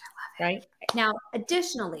 Gosh, I love it. Right? Now,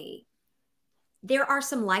 additionally, there are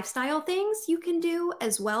some lifestyle things you can do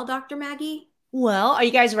as well, Dr. Maggie. Well, are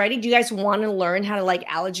you guys ready? Do you guys want to learn how to like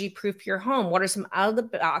allergy proof your home? What are some out of the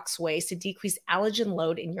box ways to decrease allergen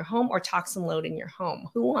load in your home or toxin load in your home?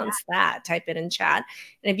 Who wants that? Type it in chat.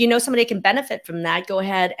 And if you know somebody can benefit from that, go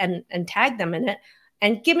ahead and tag them in it.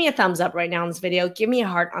 And give me a thumbs up right now on this video. Give me a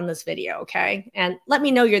heart on this video, okay? And let me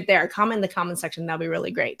know you're there. Comment in the comment section. That'll be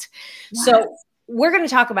really great. Yes. So we're going to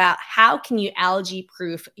talk about how can you allergy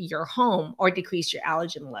proof your home or decrease your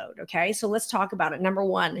allergen load. Okay. So let's talk about it. Number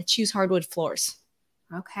one, choose hardwood floors.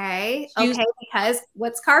 Okay. Okay. Because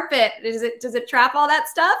what's carpet? Does it trap all that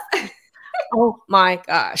stuff? Oh my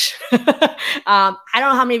gosh. I don't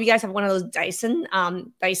know how many of you guys have one of those Dyson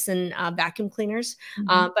vacuum cleaners.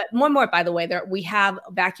 But more and more, by the way, we have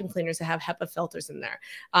vacuum cleaners that have HEPA filters in there.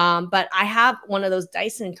 But I have one of those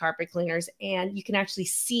Dyson carpet cleaners, and you can actually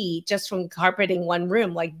see just from carpeting one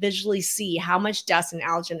room, like visually see how much dust and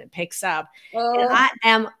allergen it picks up. And I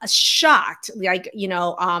am shocked. Like, you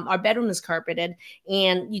know, our bedroom is carpeted,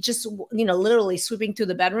 and you just, you know, literally sweeping through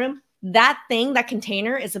the bedroom. That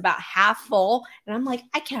container is about half full. And I'm like,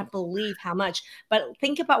 I can't believe how much. But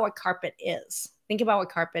think about what carpet is. Think about what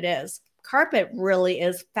carpet is. Carpet really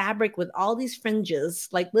is fabric with all these fringes,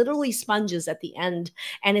 like literally sponges at the end.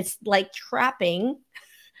 And it's like trapping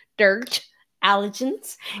dirt,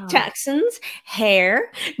 allergens, toxins,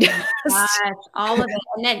 hair. Gosh, all of it.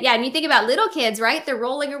 And then, yeah, and you think about little kids, right? They're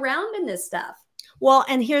rolling around in this stuff. Well,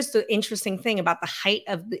 and here's the interesting thing about the height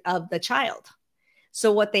of the child.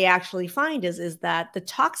 So what they actually find is that the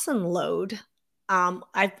toxin load,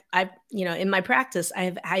 I've you know, in my practice,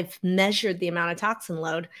 I've measured the amount of toxin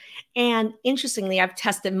load, and interestingly, I've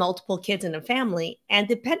tested multiple kids in a family, and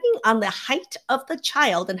depending on the height of the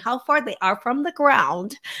child and how far they are from the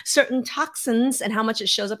ground, certain toxins and how much it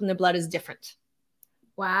shows up in their blood is different.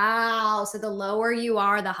 Wow. So the lower you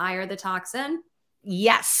are, the higher the toxin?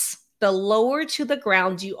 Yes. The lower to the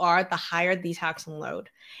ground you are, the higher the toxin load.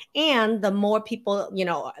 And the more people, you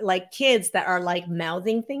know, like kids that are like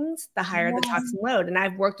mouthing things, the higher the toxin load. And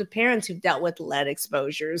I've worked with parents who've dealt with lead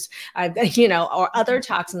exposures, you know, or other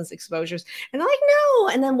toxins exposures. And they're like, no.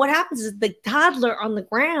 And then what happens is the toddler on the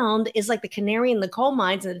ground is like the canary in the coal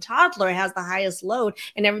mines, and the toddler has the highest load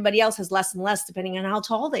and everybody else has less and less depending on how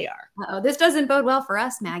tall they are. This doesn't bode well for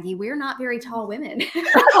us, Maggie. We're not very tall women.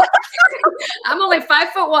 I'm only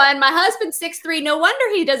 5'1". My husband's 6'3". No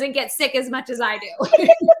wonder he doesn't get sick as much as I do.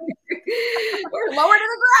 We're lower to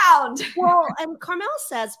the ground. Well, and Carmel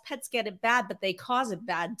says pets get it bad, but they cause it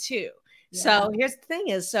bad too. Yeah. So here's the thing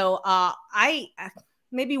is, so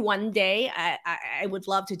maybe one day I would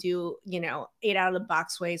love to do, you know, 8 out of the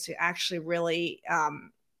box ways to actually really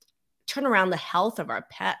turn around the health of our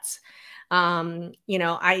pets. You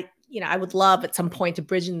know, I would love at some point to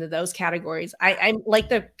bridge into those categories. I'm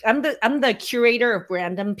the curator of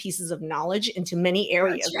random pieces of knowledge into many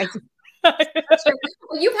areas. Well,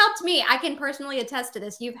 you've helped me. I can personally attest to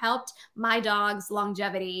this. You've helped my dog's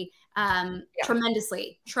longevity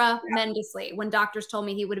tremendously when doctors told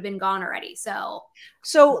me he would have been gone already. So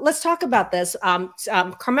let's talk about this.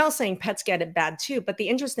 Carmel's saying pets get it bad too, but the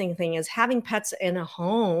interesting thing is having pets in a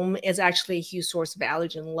home is actually a huge source of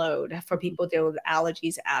allergen load for people dealing with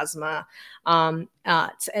allergies, asthma.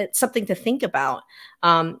 It's something to think about,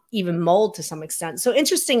 even mold to some extent. So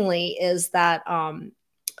interestingly is that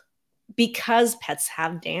because pets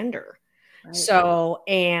have dander, Right. So,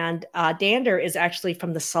 and dander is actually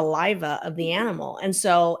from the saliva of the animal. And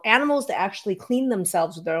so animals that actually clean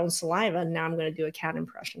themselves with their own saliva, now I'm going to do a cat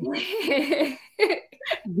impression.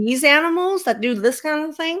 These animals that do this kind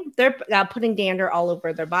of thing, they're putting dander all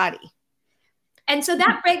over their body. And so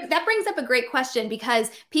that brings up a great question, because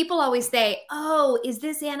people always say, oh, is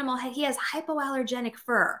this animal, he has hypoallergenic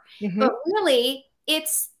fur. But really,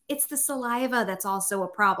 it's the saliva that's also a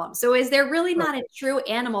problem. So is there really not a true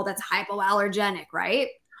animal that's hypoallergenic, right?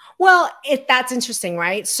 Well, that's interesting,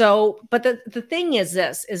 right? So, but the thing is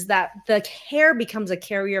this, is that the hair becomes a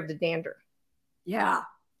carrier of the dander. Yeah.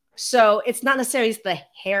 So it's not necessarily the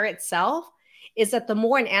hair itself, is that the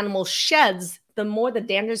more an animal sheds, the more the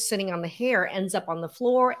dander sitting on the hair ends up on the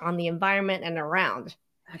floor, on the environment, and around.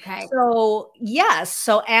 Okay. So yes,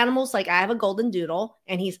 so animals, like I have a golden doodle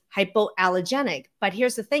and he's hypoallergenic. But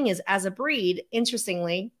here's the thing is, as a breed,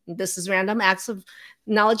 interestingly, this is random acts of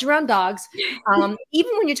knowledge around dogs.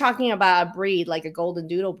 Even when you're talking about a breed like a golden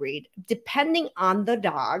doodle breed, depending on the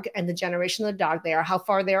dog and the generation of the dog they are, how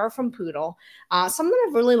far they are from poodle, some of them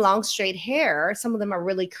have really long straight hair, some of them are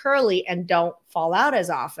really curly and don't fall out as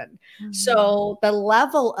often. So the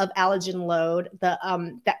level of allergen load, that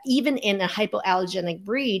even in a hypoallergenic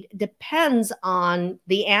breed, depends on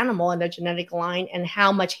the animal and their genetic line and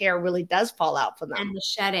how much hair really does fall out for them. And the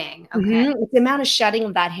shedding. Okay. It's the amount of shedding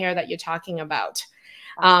of that hair that you're talking about.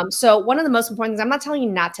 So one of the most important things, I'm not telling you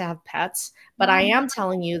not to have pets, but I am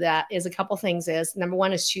telling you that is a couple things is, number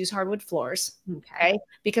one is choose hardwood floors. Okay.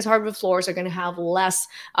 Because hardwood floors are going to have less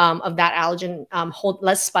of that allergen,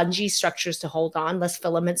 less spongy structures to hold on, less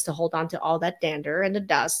filaments to hold on to all that dander and the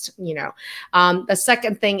dust, you know. The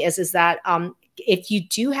second thing is that if you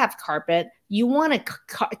do have carpet, you want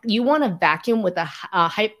to vacuum with a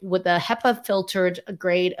HEPA filtered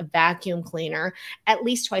grade of vacuum cleaner at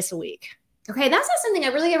least twice a week. Okay, that's not something I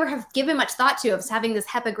really ever have given much thought to, of having this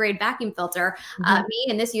HEPA grade vacuum filter. Me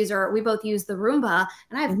and this user, we both use the Roomba,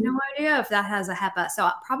 and I have no idea if that has a HEPA. So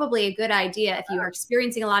probably a good idea, if you are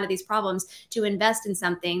experiencing a lot of these problems, to invest in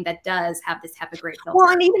something that does have this HEPA grade filter. Well,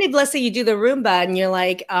 and even if, let's say you do the Roomba and you're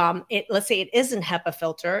like, let's say it isn't HEPA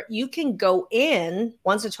filter, you can go in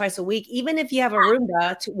once or twice a week, even if you have a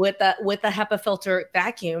Roomba with a HEPA filter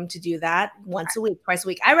vacuum, to do that once a week, twice a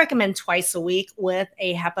week. I recommend twice a week with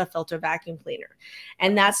a HEPA filter vacuum cleaner.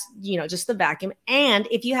 And that's, you know, just the vacuum. And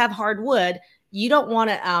if you have hardwood, you don't want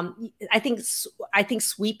to, I think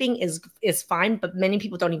sweeping is fine, but many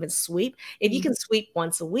people don't even sweep. If you can sweep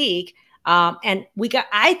once a week, and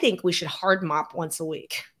I think we should hard mop once a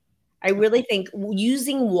week. I really think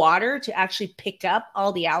using water to actually pick up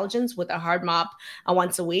all the allergens with a hard mop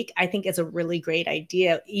once a week, I think is a really great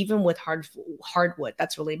idea, even with hardwood.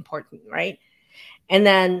 That's really important, right? And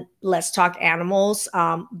then let's talk animals,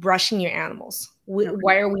 brushing your animals.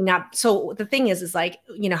 Why are we not? So the thing is like,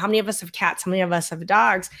 you know, how many of us have cats? How many of us have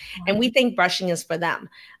dogs? And we think brushing is for them.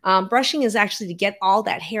 Brushing is actually to get all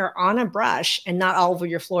that hair on a brush and not all over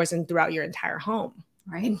your floors and throughout your entire home.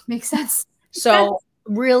 Right. Makes sense. So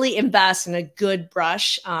really invest in a good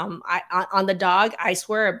brush. On the dog, I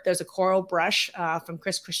swear there's a coral brush from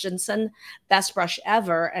Chris Christensen, best brush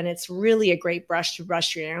ever. And it's really a great brush to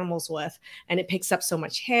brush your animals with. And it picks up so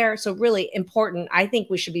much hair. So really important. I think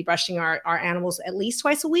we should be brushing our animals at least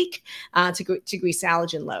twice a week to grease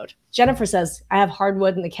allergen load. Jennifer says, I have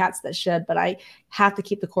hardwood and the cats that shed, but I have to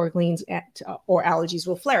keep the core cleans or allergies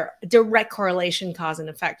will flare. Direct correlation, cause and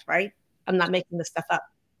effect, right? I'm not making this stuff up.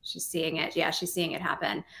 She's seeing it. Yeah, she's seeing it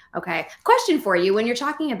happen. Okay. Question for you. When you're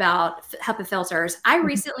talking about HEPA filters, I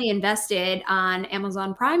recently invested on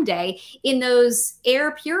Amazon Prime Day in those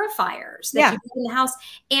air purifiers that you put in the house.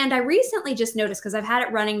 And I recently just noticed, because I've had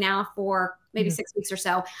it running now for maybe 6 weeks or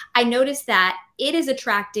so, I noticed that it is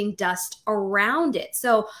attracting dust around it.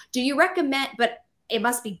 So do you recommend, but it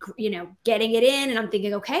must be, you know, getting it in, and I'm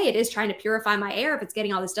thinking, okay, it is trying to purify my air if it's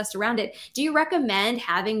getting all this dust around it. Do you recommend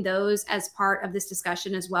having those as part of this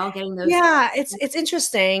discussion as well? Getting those? Yeah, it's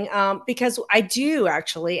interesting because I do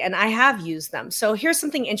actually, and I have used them. So here's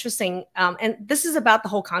something interesting, and this is about the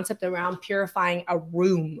whole concept around purifying a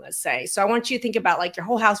room, let's say. So I want you to think about like your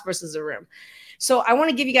whole house versus a room. So I want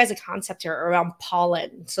to give you guys a concept here around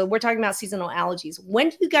pollen. So we're talking about seasonal allergies. When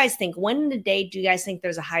do you guys think, when in the day do you guys think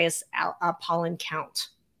there's a highest pollen count?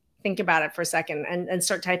 Think about it for a second and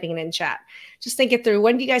start typing it in chat. Just think it through.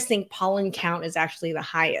 When do you guys think pollen count is actually the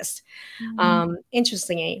highest?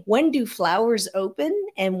 Interesting. When do flowers open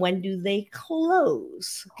and when do they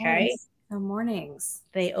close? Okay. Oh, mornings.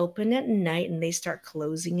 They open at night and they start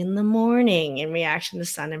closing in the morning in reaction to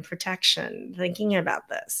sun and protection. Thinking about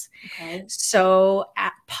this. Okay. So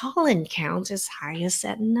pollen count is highest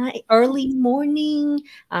at night, early morning,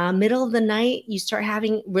 middle of the night. You start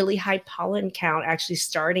having really high pollen count actually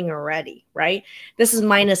starting already, right? This is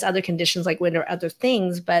minus other conditions like wind or other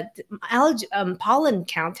things, but pollen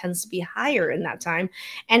count tends to be higher in that time.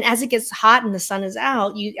 And as it gets hot and the sun is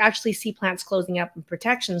out, you actually see plants closing up in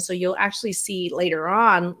protection. So you'll actually see later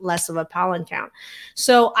on less of a pollen count.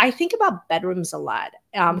 So I think about bedrooms a lot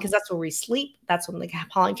because that's where we sleep. That's when the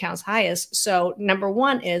pollen count is highest. So number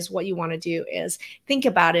one is what you want to do is think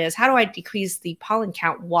about it is how do I decrease the pollen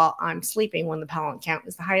count while I'm sleeping when the pollen count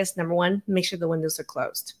is the highest? Number one, make sure the windows are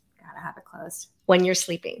closed. Gotta have it closed. When you're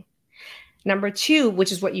sleeping. Number two,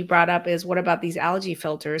 which is what you brought up, is what about these allergy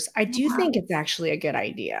filters? I do think it's actually a good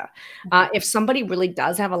idea. If somebody really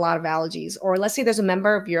does have a lot of allergies, or let's say there's a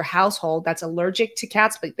member of your household that's allergic to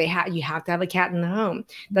cats, but you have to have a cat in the home.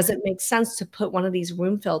 Does it make sense to put one of these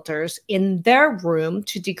room filters in their room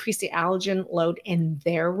to decrease the allergen load in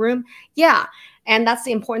their room? Yeah. And that's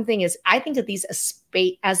the important thing is I think of these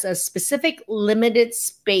as a specific limited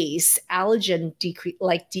space allergen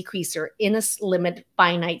decreaser in a limited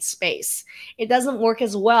finite space. It doesn't work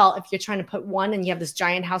as well if you're trying to put one and you have this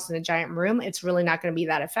giant house in a giant room. It's really not going to be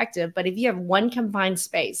that effective. But if you have one confined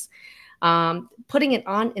space, putting it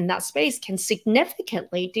on in that space can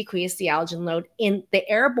significantly decrease the allergen load in the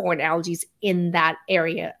airborne allergies in that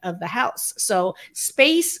area of the house. So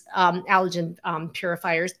space allergen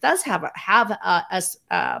purifiers does have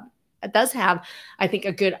I think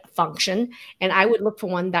a good function, and I would look for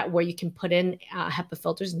one where you can put in HEPA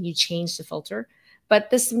filters and you change the filter.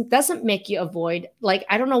 But this doesn't make you avoid, like,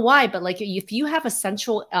 I don't know why, but like if you have a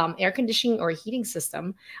central air conditioning or a heating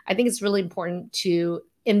system, I think it's really important to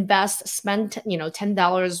spend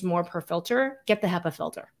 $10 more per filter, get the HEPA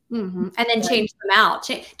filter. And then change them out.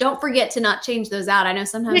 Don't forget to not change those out. I know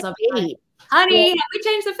sometimes I'll be like, honey, have we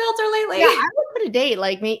changed the filter lately? Yeah, I would put a date,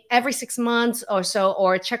 like maybe every 6 months or so,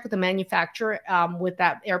 or check with the manufacturer with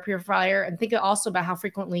that air purifier, and think also about how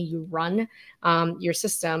frequently you run your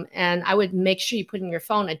system. And I would make sure you put in your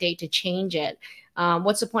phone a date to change it.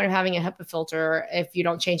 What's the point of having a HEPA filter if you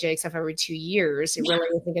don't change it except every 2 years? It really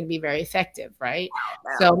isn't going to be very effective, right?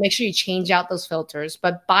 So make sure you change out those filters,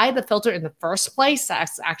 but buy the filter in the first place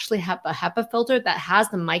that's actually have a HEPA filter that has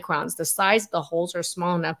the microns. The size of the holes are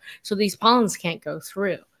small enough so these pollens can't go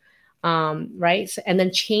through, right? So, and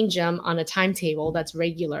then change them on a timetable that's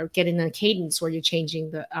regular. Get in a cadence where you're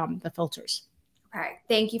changing the filters. Okay.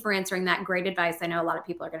 Thank you for answering that. Great advice. I know a lot of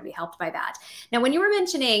people are going to be helped by that. Now, when you were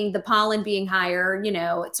mentioning the pollen being higher,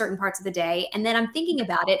 at certain parts of the day, and then I'm thinking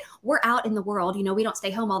about it, we're out in the world, we don't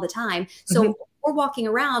stay home all the time. So we're walking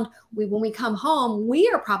around. When we come home, we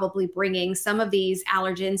are probably bringing some of these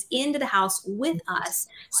allergens into the house with us.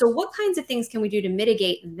 So what kinds of things can we do to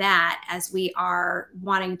mitigate that as we are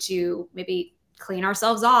wanting to maybe clean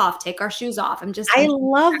ourselves off, take our shoes off? I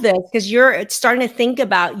love this because you're starting to think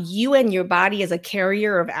about you and your body as a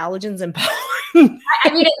carrier of allergens and pollen.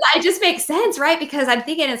 I mean, it just makes sense, right? Because I'm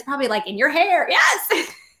thinking it's probably like in your hair.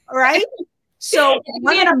 Yes. Right. So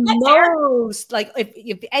one of the most, like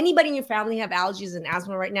if anybody in your family have allergies and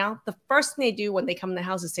asthma right now, the first thing they do when they come in the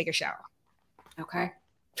house is take a shower. Okay.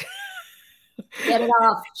 Get it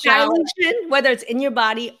off. Dilution, whether it's in your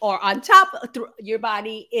body or on top of your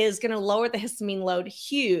body, is going to lower the histamine load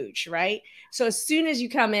huge, right? So as soon as you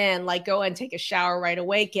come in, like go and take a shower right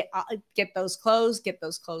away, get those clothes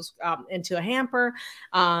into a hamper.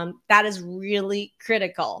 That is really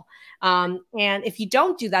critical. And if you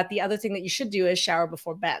don't do that, the other thing that you should do is shower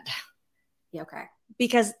before bed. Yeah, okay.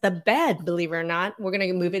 Because the bed, believe it or not, we're going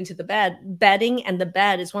to move into the bed. Bedding and the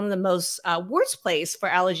bed is one of the most worst place for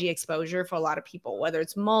allergy exposure for a lot of people, whether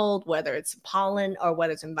it's mold, whether it's pollen, or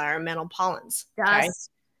whether it's environmental pollens. Okay?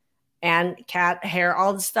 And cat hair,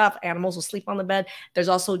 all the stuff. Animals will sleep on the bed. There's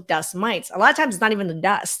also dust mites. A lot of times it's not even the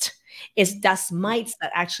dust. It's dust mites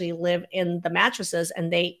that actually live in the mattresses,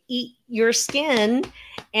 and they eat your skin,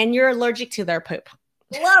 and you're allergic to their poop.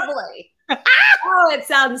 Lovely. Oh, it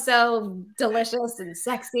sounds so delicious and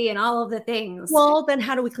sexy and all of the things. Well, then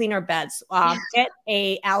how do we clean our beds? Get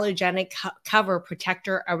a allergenic cover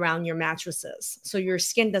protector around your mattresses so your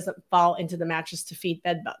skin doesn't fall into the mattress to feed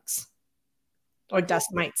bed bugs or dust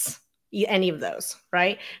mites, any of those,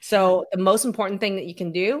 right? So the most important thing that you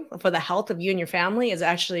can do for the health of you and your family is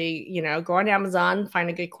actually, go on Amazon, find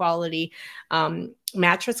a good quality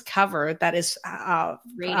mattress cover that is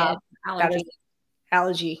rated allergy.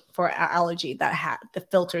 allergy for allergy that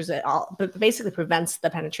filters it all, but basically prevents the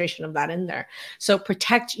penetration of that in there. So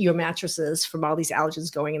protect your mattresses from all these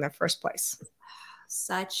allergens going in their first place.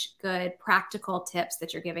 Such good practical tips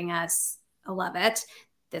that you're giving us. I love it.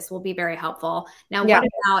 This will be very helpful. Now, what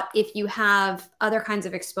about if you have other kinds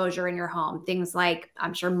of exposure in your home? Things like,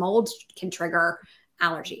 I'm sure mold can trigger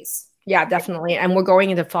allergies. Yeah, definitely. And we're going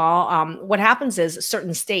into fall. What happens is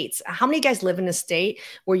certain states, how many of you guys live in a state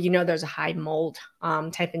where you know there's a high mold?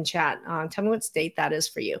 Type in chat. Tell me what state that is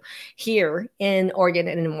for you. Here in Oregon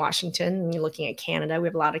and in Washington, and you're looking at Canada, we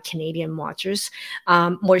have a lot of Canadian watchers.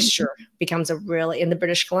 Moisture becomes a really, in the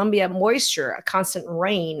British Columbia, moisture, a constant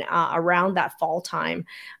rain around that fall time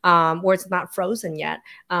where it's not frozen yet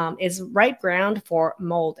is ripe ground for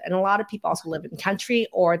mold. And a lot of people also live in country,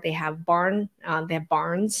 or they have barns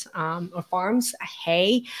or farms,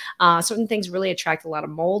 hay. Certain things really attract a lot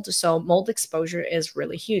of mold. So mold exposure is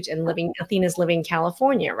really huge. And Athena's living in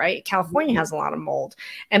California, right? California has a lot of mold.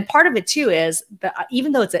 And part of it too is that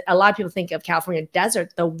even though it's a lot of people think of California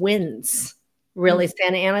desert, the winds really,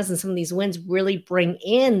 Santa Ana's and some of these winds really bring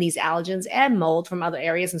in these allergens and mold from other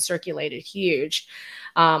areas and circulate it huge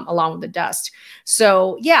along with the dust.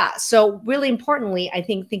 So yeah, so really importantly, I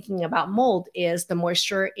think thinking about mold is the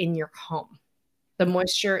moisture in your home. The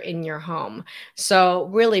moisture in your home. So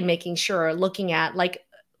really making sure, looking at, like,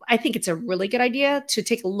 I think it's a really good idea to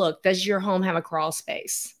take a look. Does your home have a crawl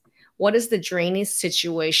space? What is the drainage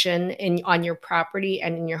situation on your property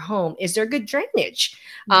and in your home? Is there good drainage?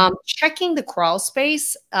 Checking the crawl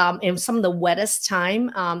space in some of the wettest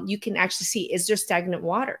time, you can actually see, is there stagnant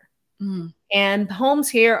water? And homes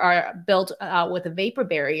here are built with a vapor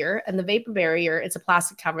barrier, and the vapor barrier, it's a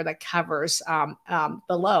plastic cover that covers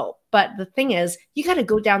below. But the thing is, you got to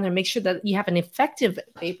go down there and make sure that you have an effective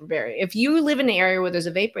vapor barrier. If you live in an area where there's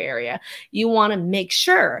a vapor area, you want to make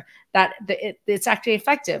sure that it's actually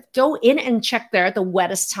effective. Go in and check there at the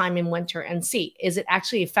wettest time in winter and see, is it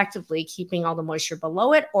actually effectively keeping all the moisture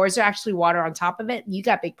below it, or is there actually water on top of it? You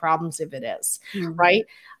got big problems if it is, right?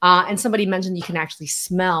 And somebody mentioned you can actually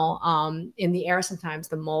smell in the air sometimes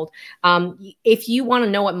the mold. If you want to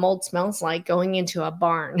know what mold smells like, going into a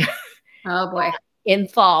barn. Oh boy. In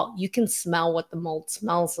fall, you can smell what the mold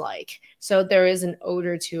smells like. So there is an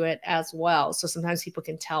odor to it as well. So sometimes people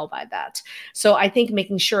can tell by that. So I think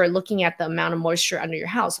making sure, looking at the amount of moisture under your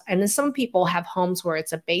house. And then some people have homes where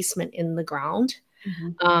it's a basement in the ground.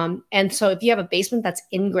 And so if you have a basement that's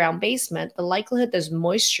in-ground basement, the likelihood there's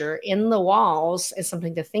moisture in the walls is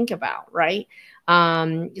something to think about, right?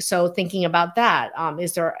 So thinking about that,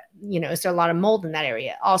 is there a lot of mold in that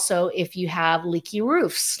area? Also, if you have leaky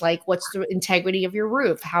roofs, like what's the integrity of your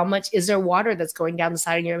roof? How much is there water that's going down the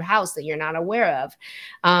side of your house that you're not aware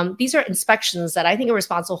of? These are inspections that I think a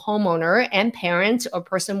responsible homeowner and parent or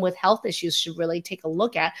person with health issues should really take a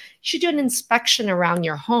look at. You should do an inspection around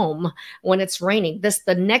your home when it's raining.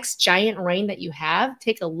 The next giant rain that you have,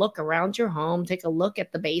 take a look around your home, take a look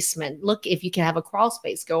at the basement, look if you can have a crawl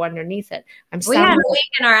space, go underneath it. We had a leak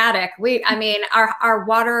in our attic. Our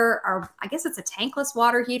water, I guess it's a tankless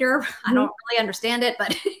water heater. I don't really understand it,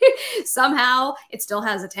 but somehow it still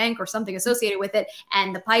has a tank or something associated with it.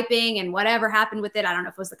 And the piping and whatever happened with it, I don't know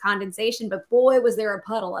if it was the condensation, but boy, was there a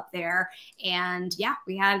puddle up there. And yeah,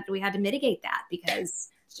 we had to mitigate that, because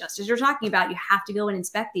just as you're talking about, you have to go and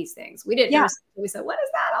inspect these things. We didn't know. We said, what is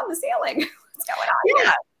that on the ceiling? What's going on?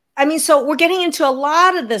 Yeah. I mean, so we're getting into a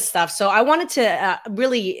lot of this stuff. So I wanted to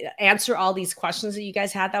really answer all these questions that you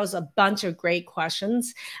guys had. That was a bunch of great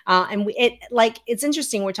questions. It's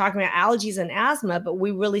interesting. We're talking about allergies and asthma, but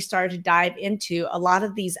we really started to dive into a lot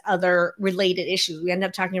of these other related issues. We ended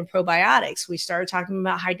up talking about probiotics. We started talking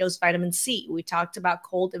about high dose vitamin C. We talked about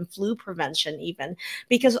cold and flu prevention even,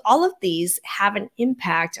 because all of these have an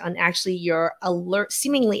impact on actually your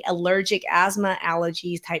seemingly allergic asthma,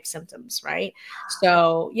 allergies type symptoms, right?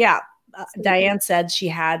 So yeah. Diane said she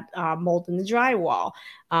had mold in the drywall,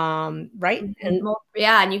 right? And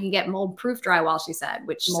and you can get mold-proof drywall, she said,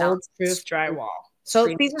 which mold-proof drywall.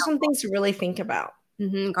 So these are some things to really think about.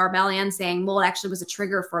 Garbellian saying mold actually was a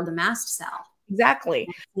trigger for the mast cell. Exactly.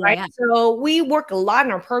 Right. Yeah. So we work a lot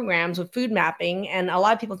in our programs with food mapping, and a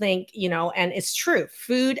lot of people think, and it's true,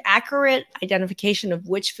 food accurate identification of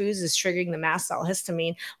which foods is triggering the mast cell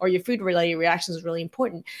histamine or your food related reactions is really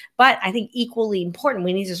important. But I think equally important,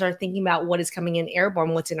 we need to start thinking about what is coming in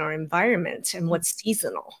airborne, what's in our environment, and what's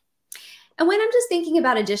seasonal. And when I'm just thinking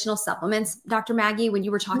about additional supplements, Dr. Maggie, when you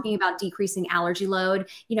were talking about decreasing allergy load,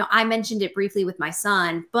 I mentioned it briefly with my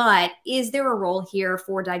son, but is there a role here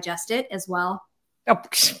for Digest It as well? Oh,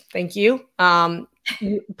 thank you.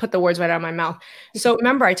 You put the words right out of my mouth. So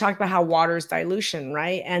remember, I talked about how water is dilution,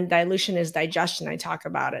 right? And dilution is digestion. I talk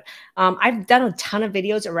about it. I've done a ton of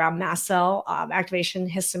videos around mast cell activation,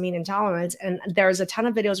 histamine intolerance, and there's a ton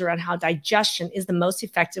of videos around how digestion is the most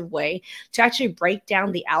effective way to actually break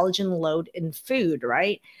down the allergen load in food,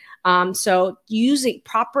 right? So using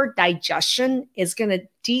proper digestion is going to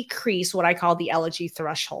decrease what I call the allergy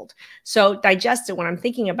threshold. So digested, when I'm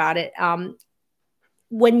thinking about it,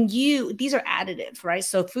 these are additive, right?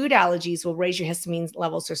 So food allergies will raise your histamine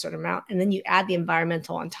levels to a certain amount, and then you add the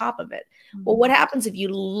environmental on top of it. Well, what happens if you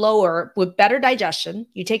lower with better digestion?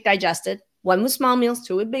 You take digested, one with small meals,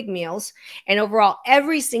 two with big meals, and overall,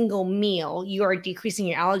 every single meal, you are decreasing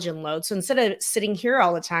your allergen load. So instead of sitting here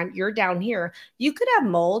all the time, you're down here. You could have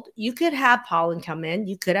mold, you could have pollen come in,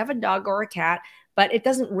 you could have a dog or a cat, but it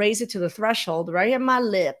doesn't raise it to the threshold right in my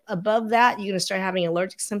lip. Above that, you're going to start having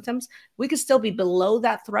allergic symptoms. We could still be below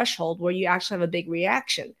that threshold where you actually have a big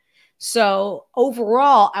reaction. So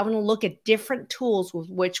overall, I want to look at different tools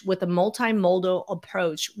with a multimodal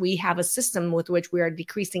approach, we have a system with which we are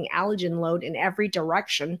decreasing allergen load in every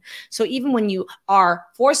direction. So even when you are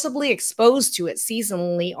forcibly exposed to it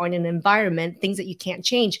seasonally or in an environment, things that you can't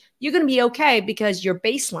change, you're going to be okay because your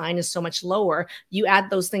baseline is so much lower. You add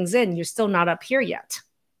those things in, you're still not up here yet.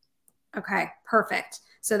 Okay, perfect.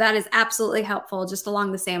 So that is absolutely helpful, just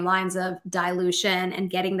along the same lines of dilution and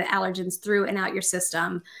getting the allergens through and out your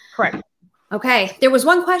system. Correct. Okay, there was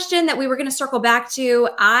one question that we were going to circle back to.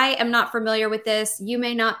 I am not familiar with this. You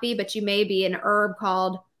may not be, but you may be. An herb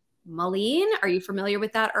called mullein. Are you familiar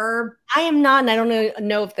with that herb? I am not, and I don't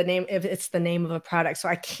know if it's the name of a product, so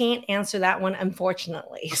I can't answer that one,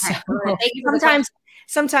 unfortunately. Okay.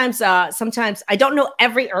 So sometimes I don't know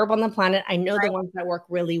every herb on the planet. I know the ones that work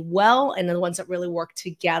really well and the ones that really work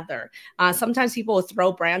together. Sometimes people will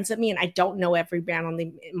throw brands at me, and I don't know every brand on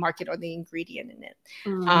the market or the ingredient in it.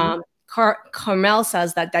 Carmel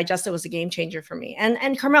says that digestive was a game changer for me.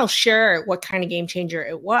 And Carmel shared what kind of game changer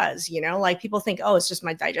it was. You know, like people think, oh, it's just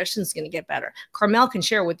my digestion is going to get better. Carmel can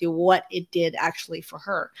share with you what it did actually for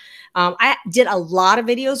her. I did a lot of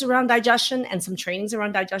videos around digestion and some trainings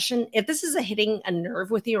around digestion. If this is hitting a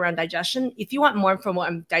nerve with you around digestion, if you want more info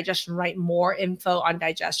on digestion, write more info on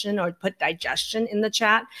digestion or put digestion in the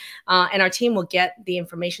chat. And our team will get the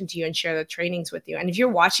information to you and share the trainings with you. And if you're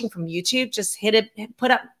watching from YouTube, just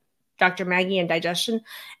put up Dr. Maggie and digestion,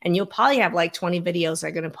 and you'll probably have like 20 videos that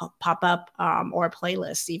are going to pop up or a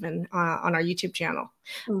playlist even on our YouTube channel.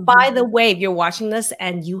 By the way, if you're watching this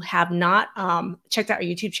and you have not checked out our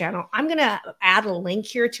YouTube channel, I'm going to add a link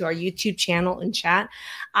here to our YouTube channel in chat.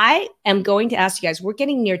 I am going to ask you guys, we're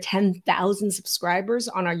getting near 10,000 subscribers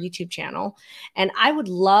on our YouTube channel. And I would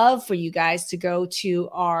love for you guys to go to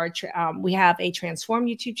our, we have a Transform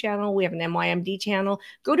YouTube channel. We have an MY.MD channel.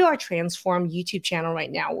 Go to our Transform YouTube channel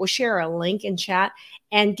right now. We'll share a link in chat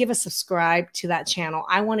and give a subscribe to that channel.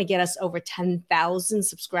 I want to get us over 10,000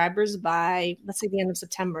 subscribers by, let's say, the end of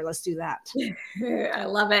September. Let's do that. I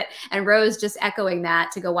love it. And Rose just echoing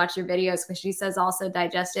that to go watch your videos, because she says also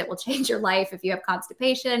digest it will change your life if you have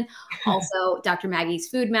constipation. Also, Dr. Maggie's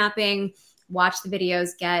food mapping. Watch the videos,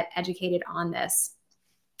 get educated on this.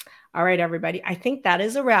 All right, everybody. I think that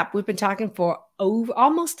is a wrap. We've been talking for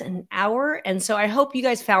almost an hour. And so I hope you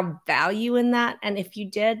guys found value in that. And if you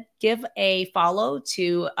did, give a follow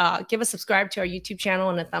to, give a subscribe to our YouTube channel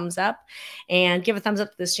and a thumbs up, and give a thumbs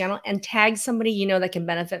up to this channel and tag somebody you know that can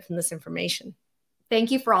benefit from this information. Thank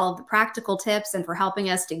you for all of the practical tips and for helping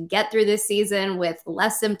us to get through this season with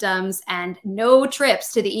less symptoms and no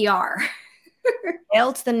trips to the ER.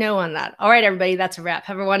 Hail to the no on that. All right, everybody. That's a wrap.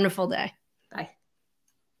 Have a wonderful day.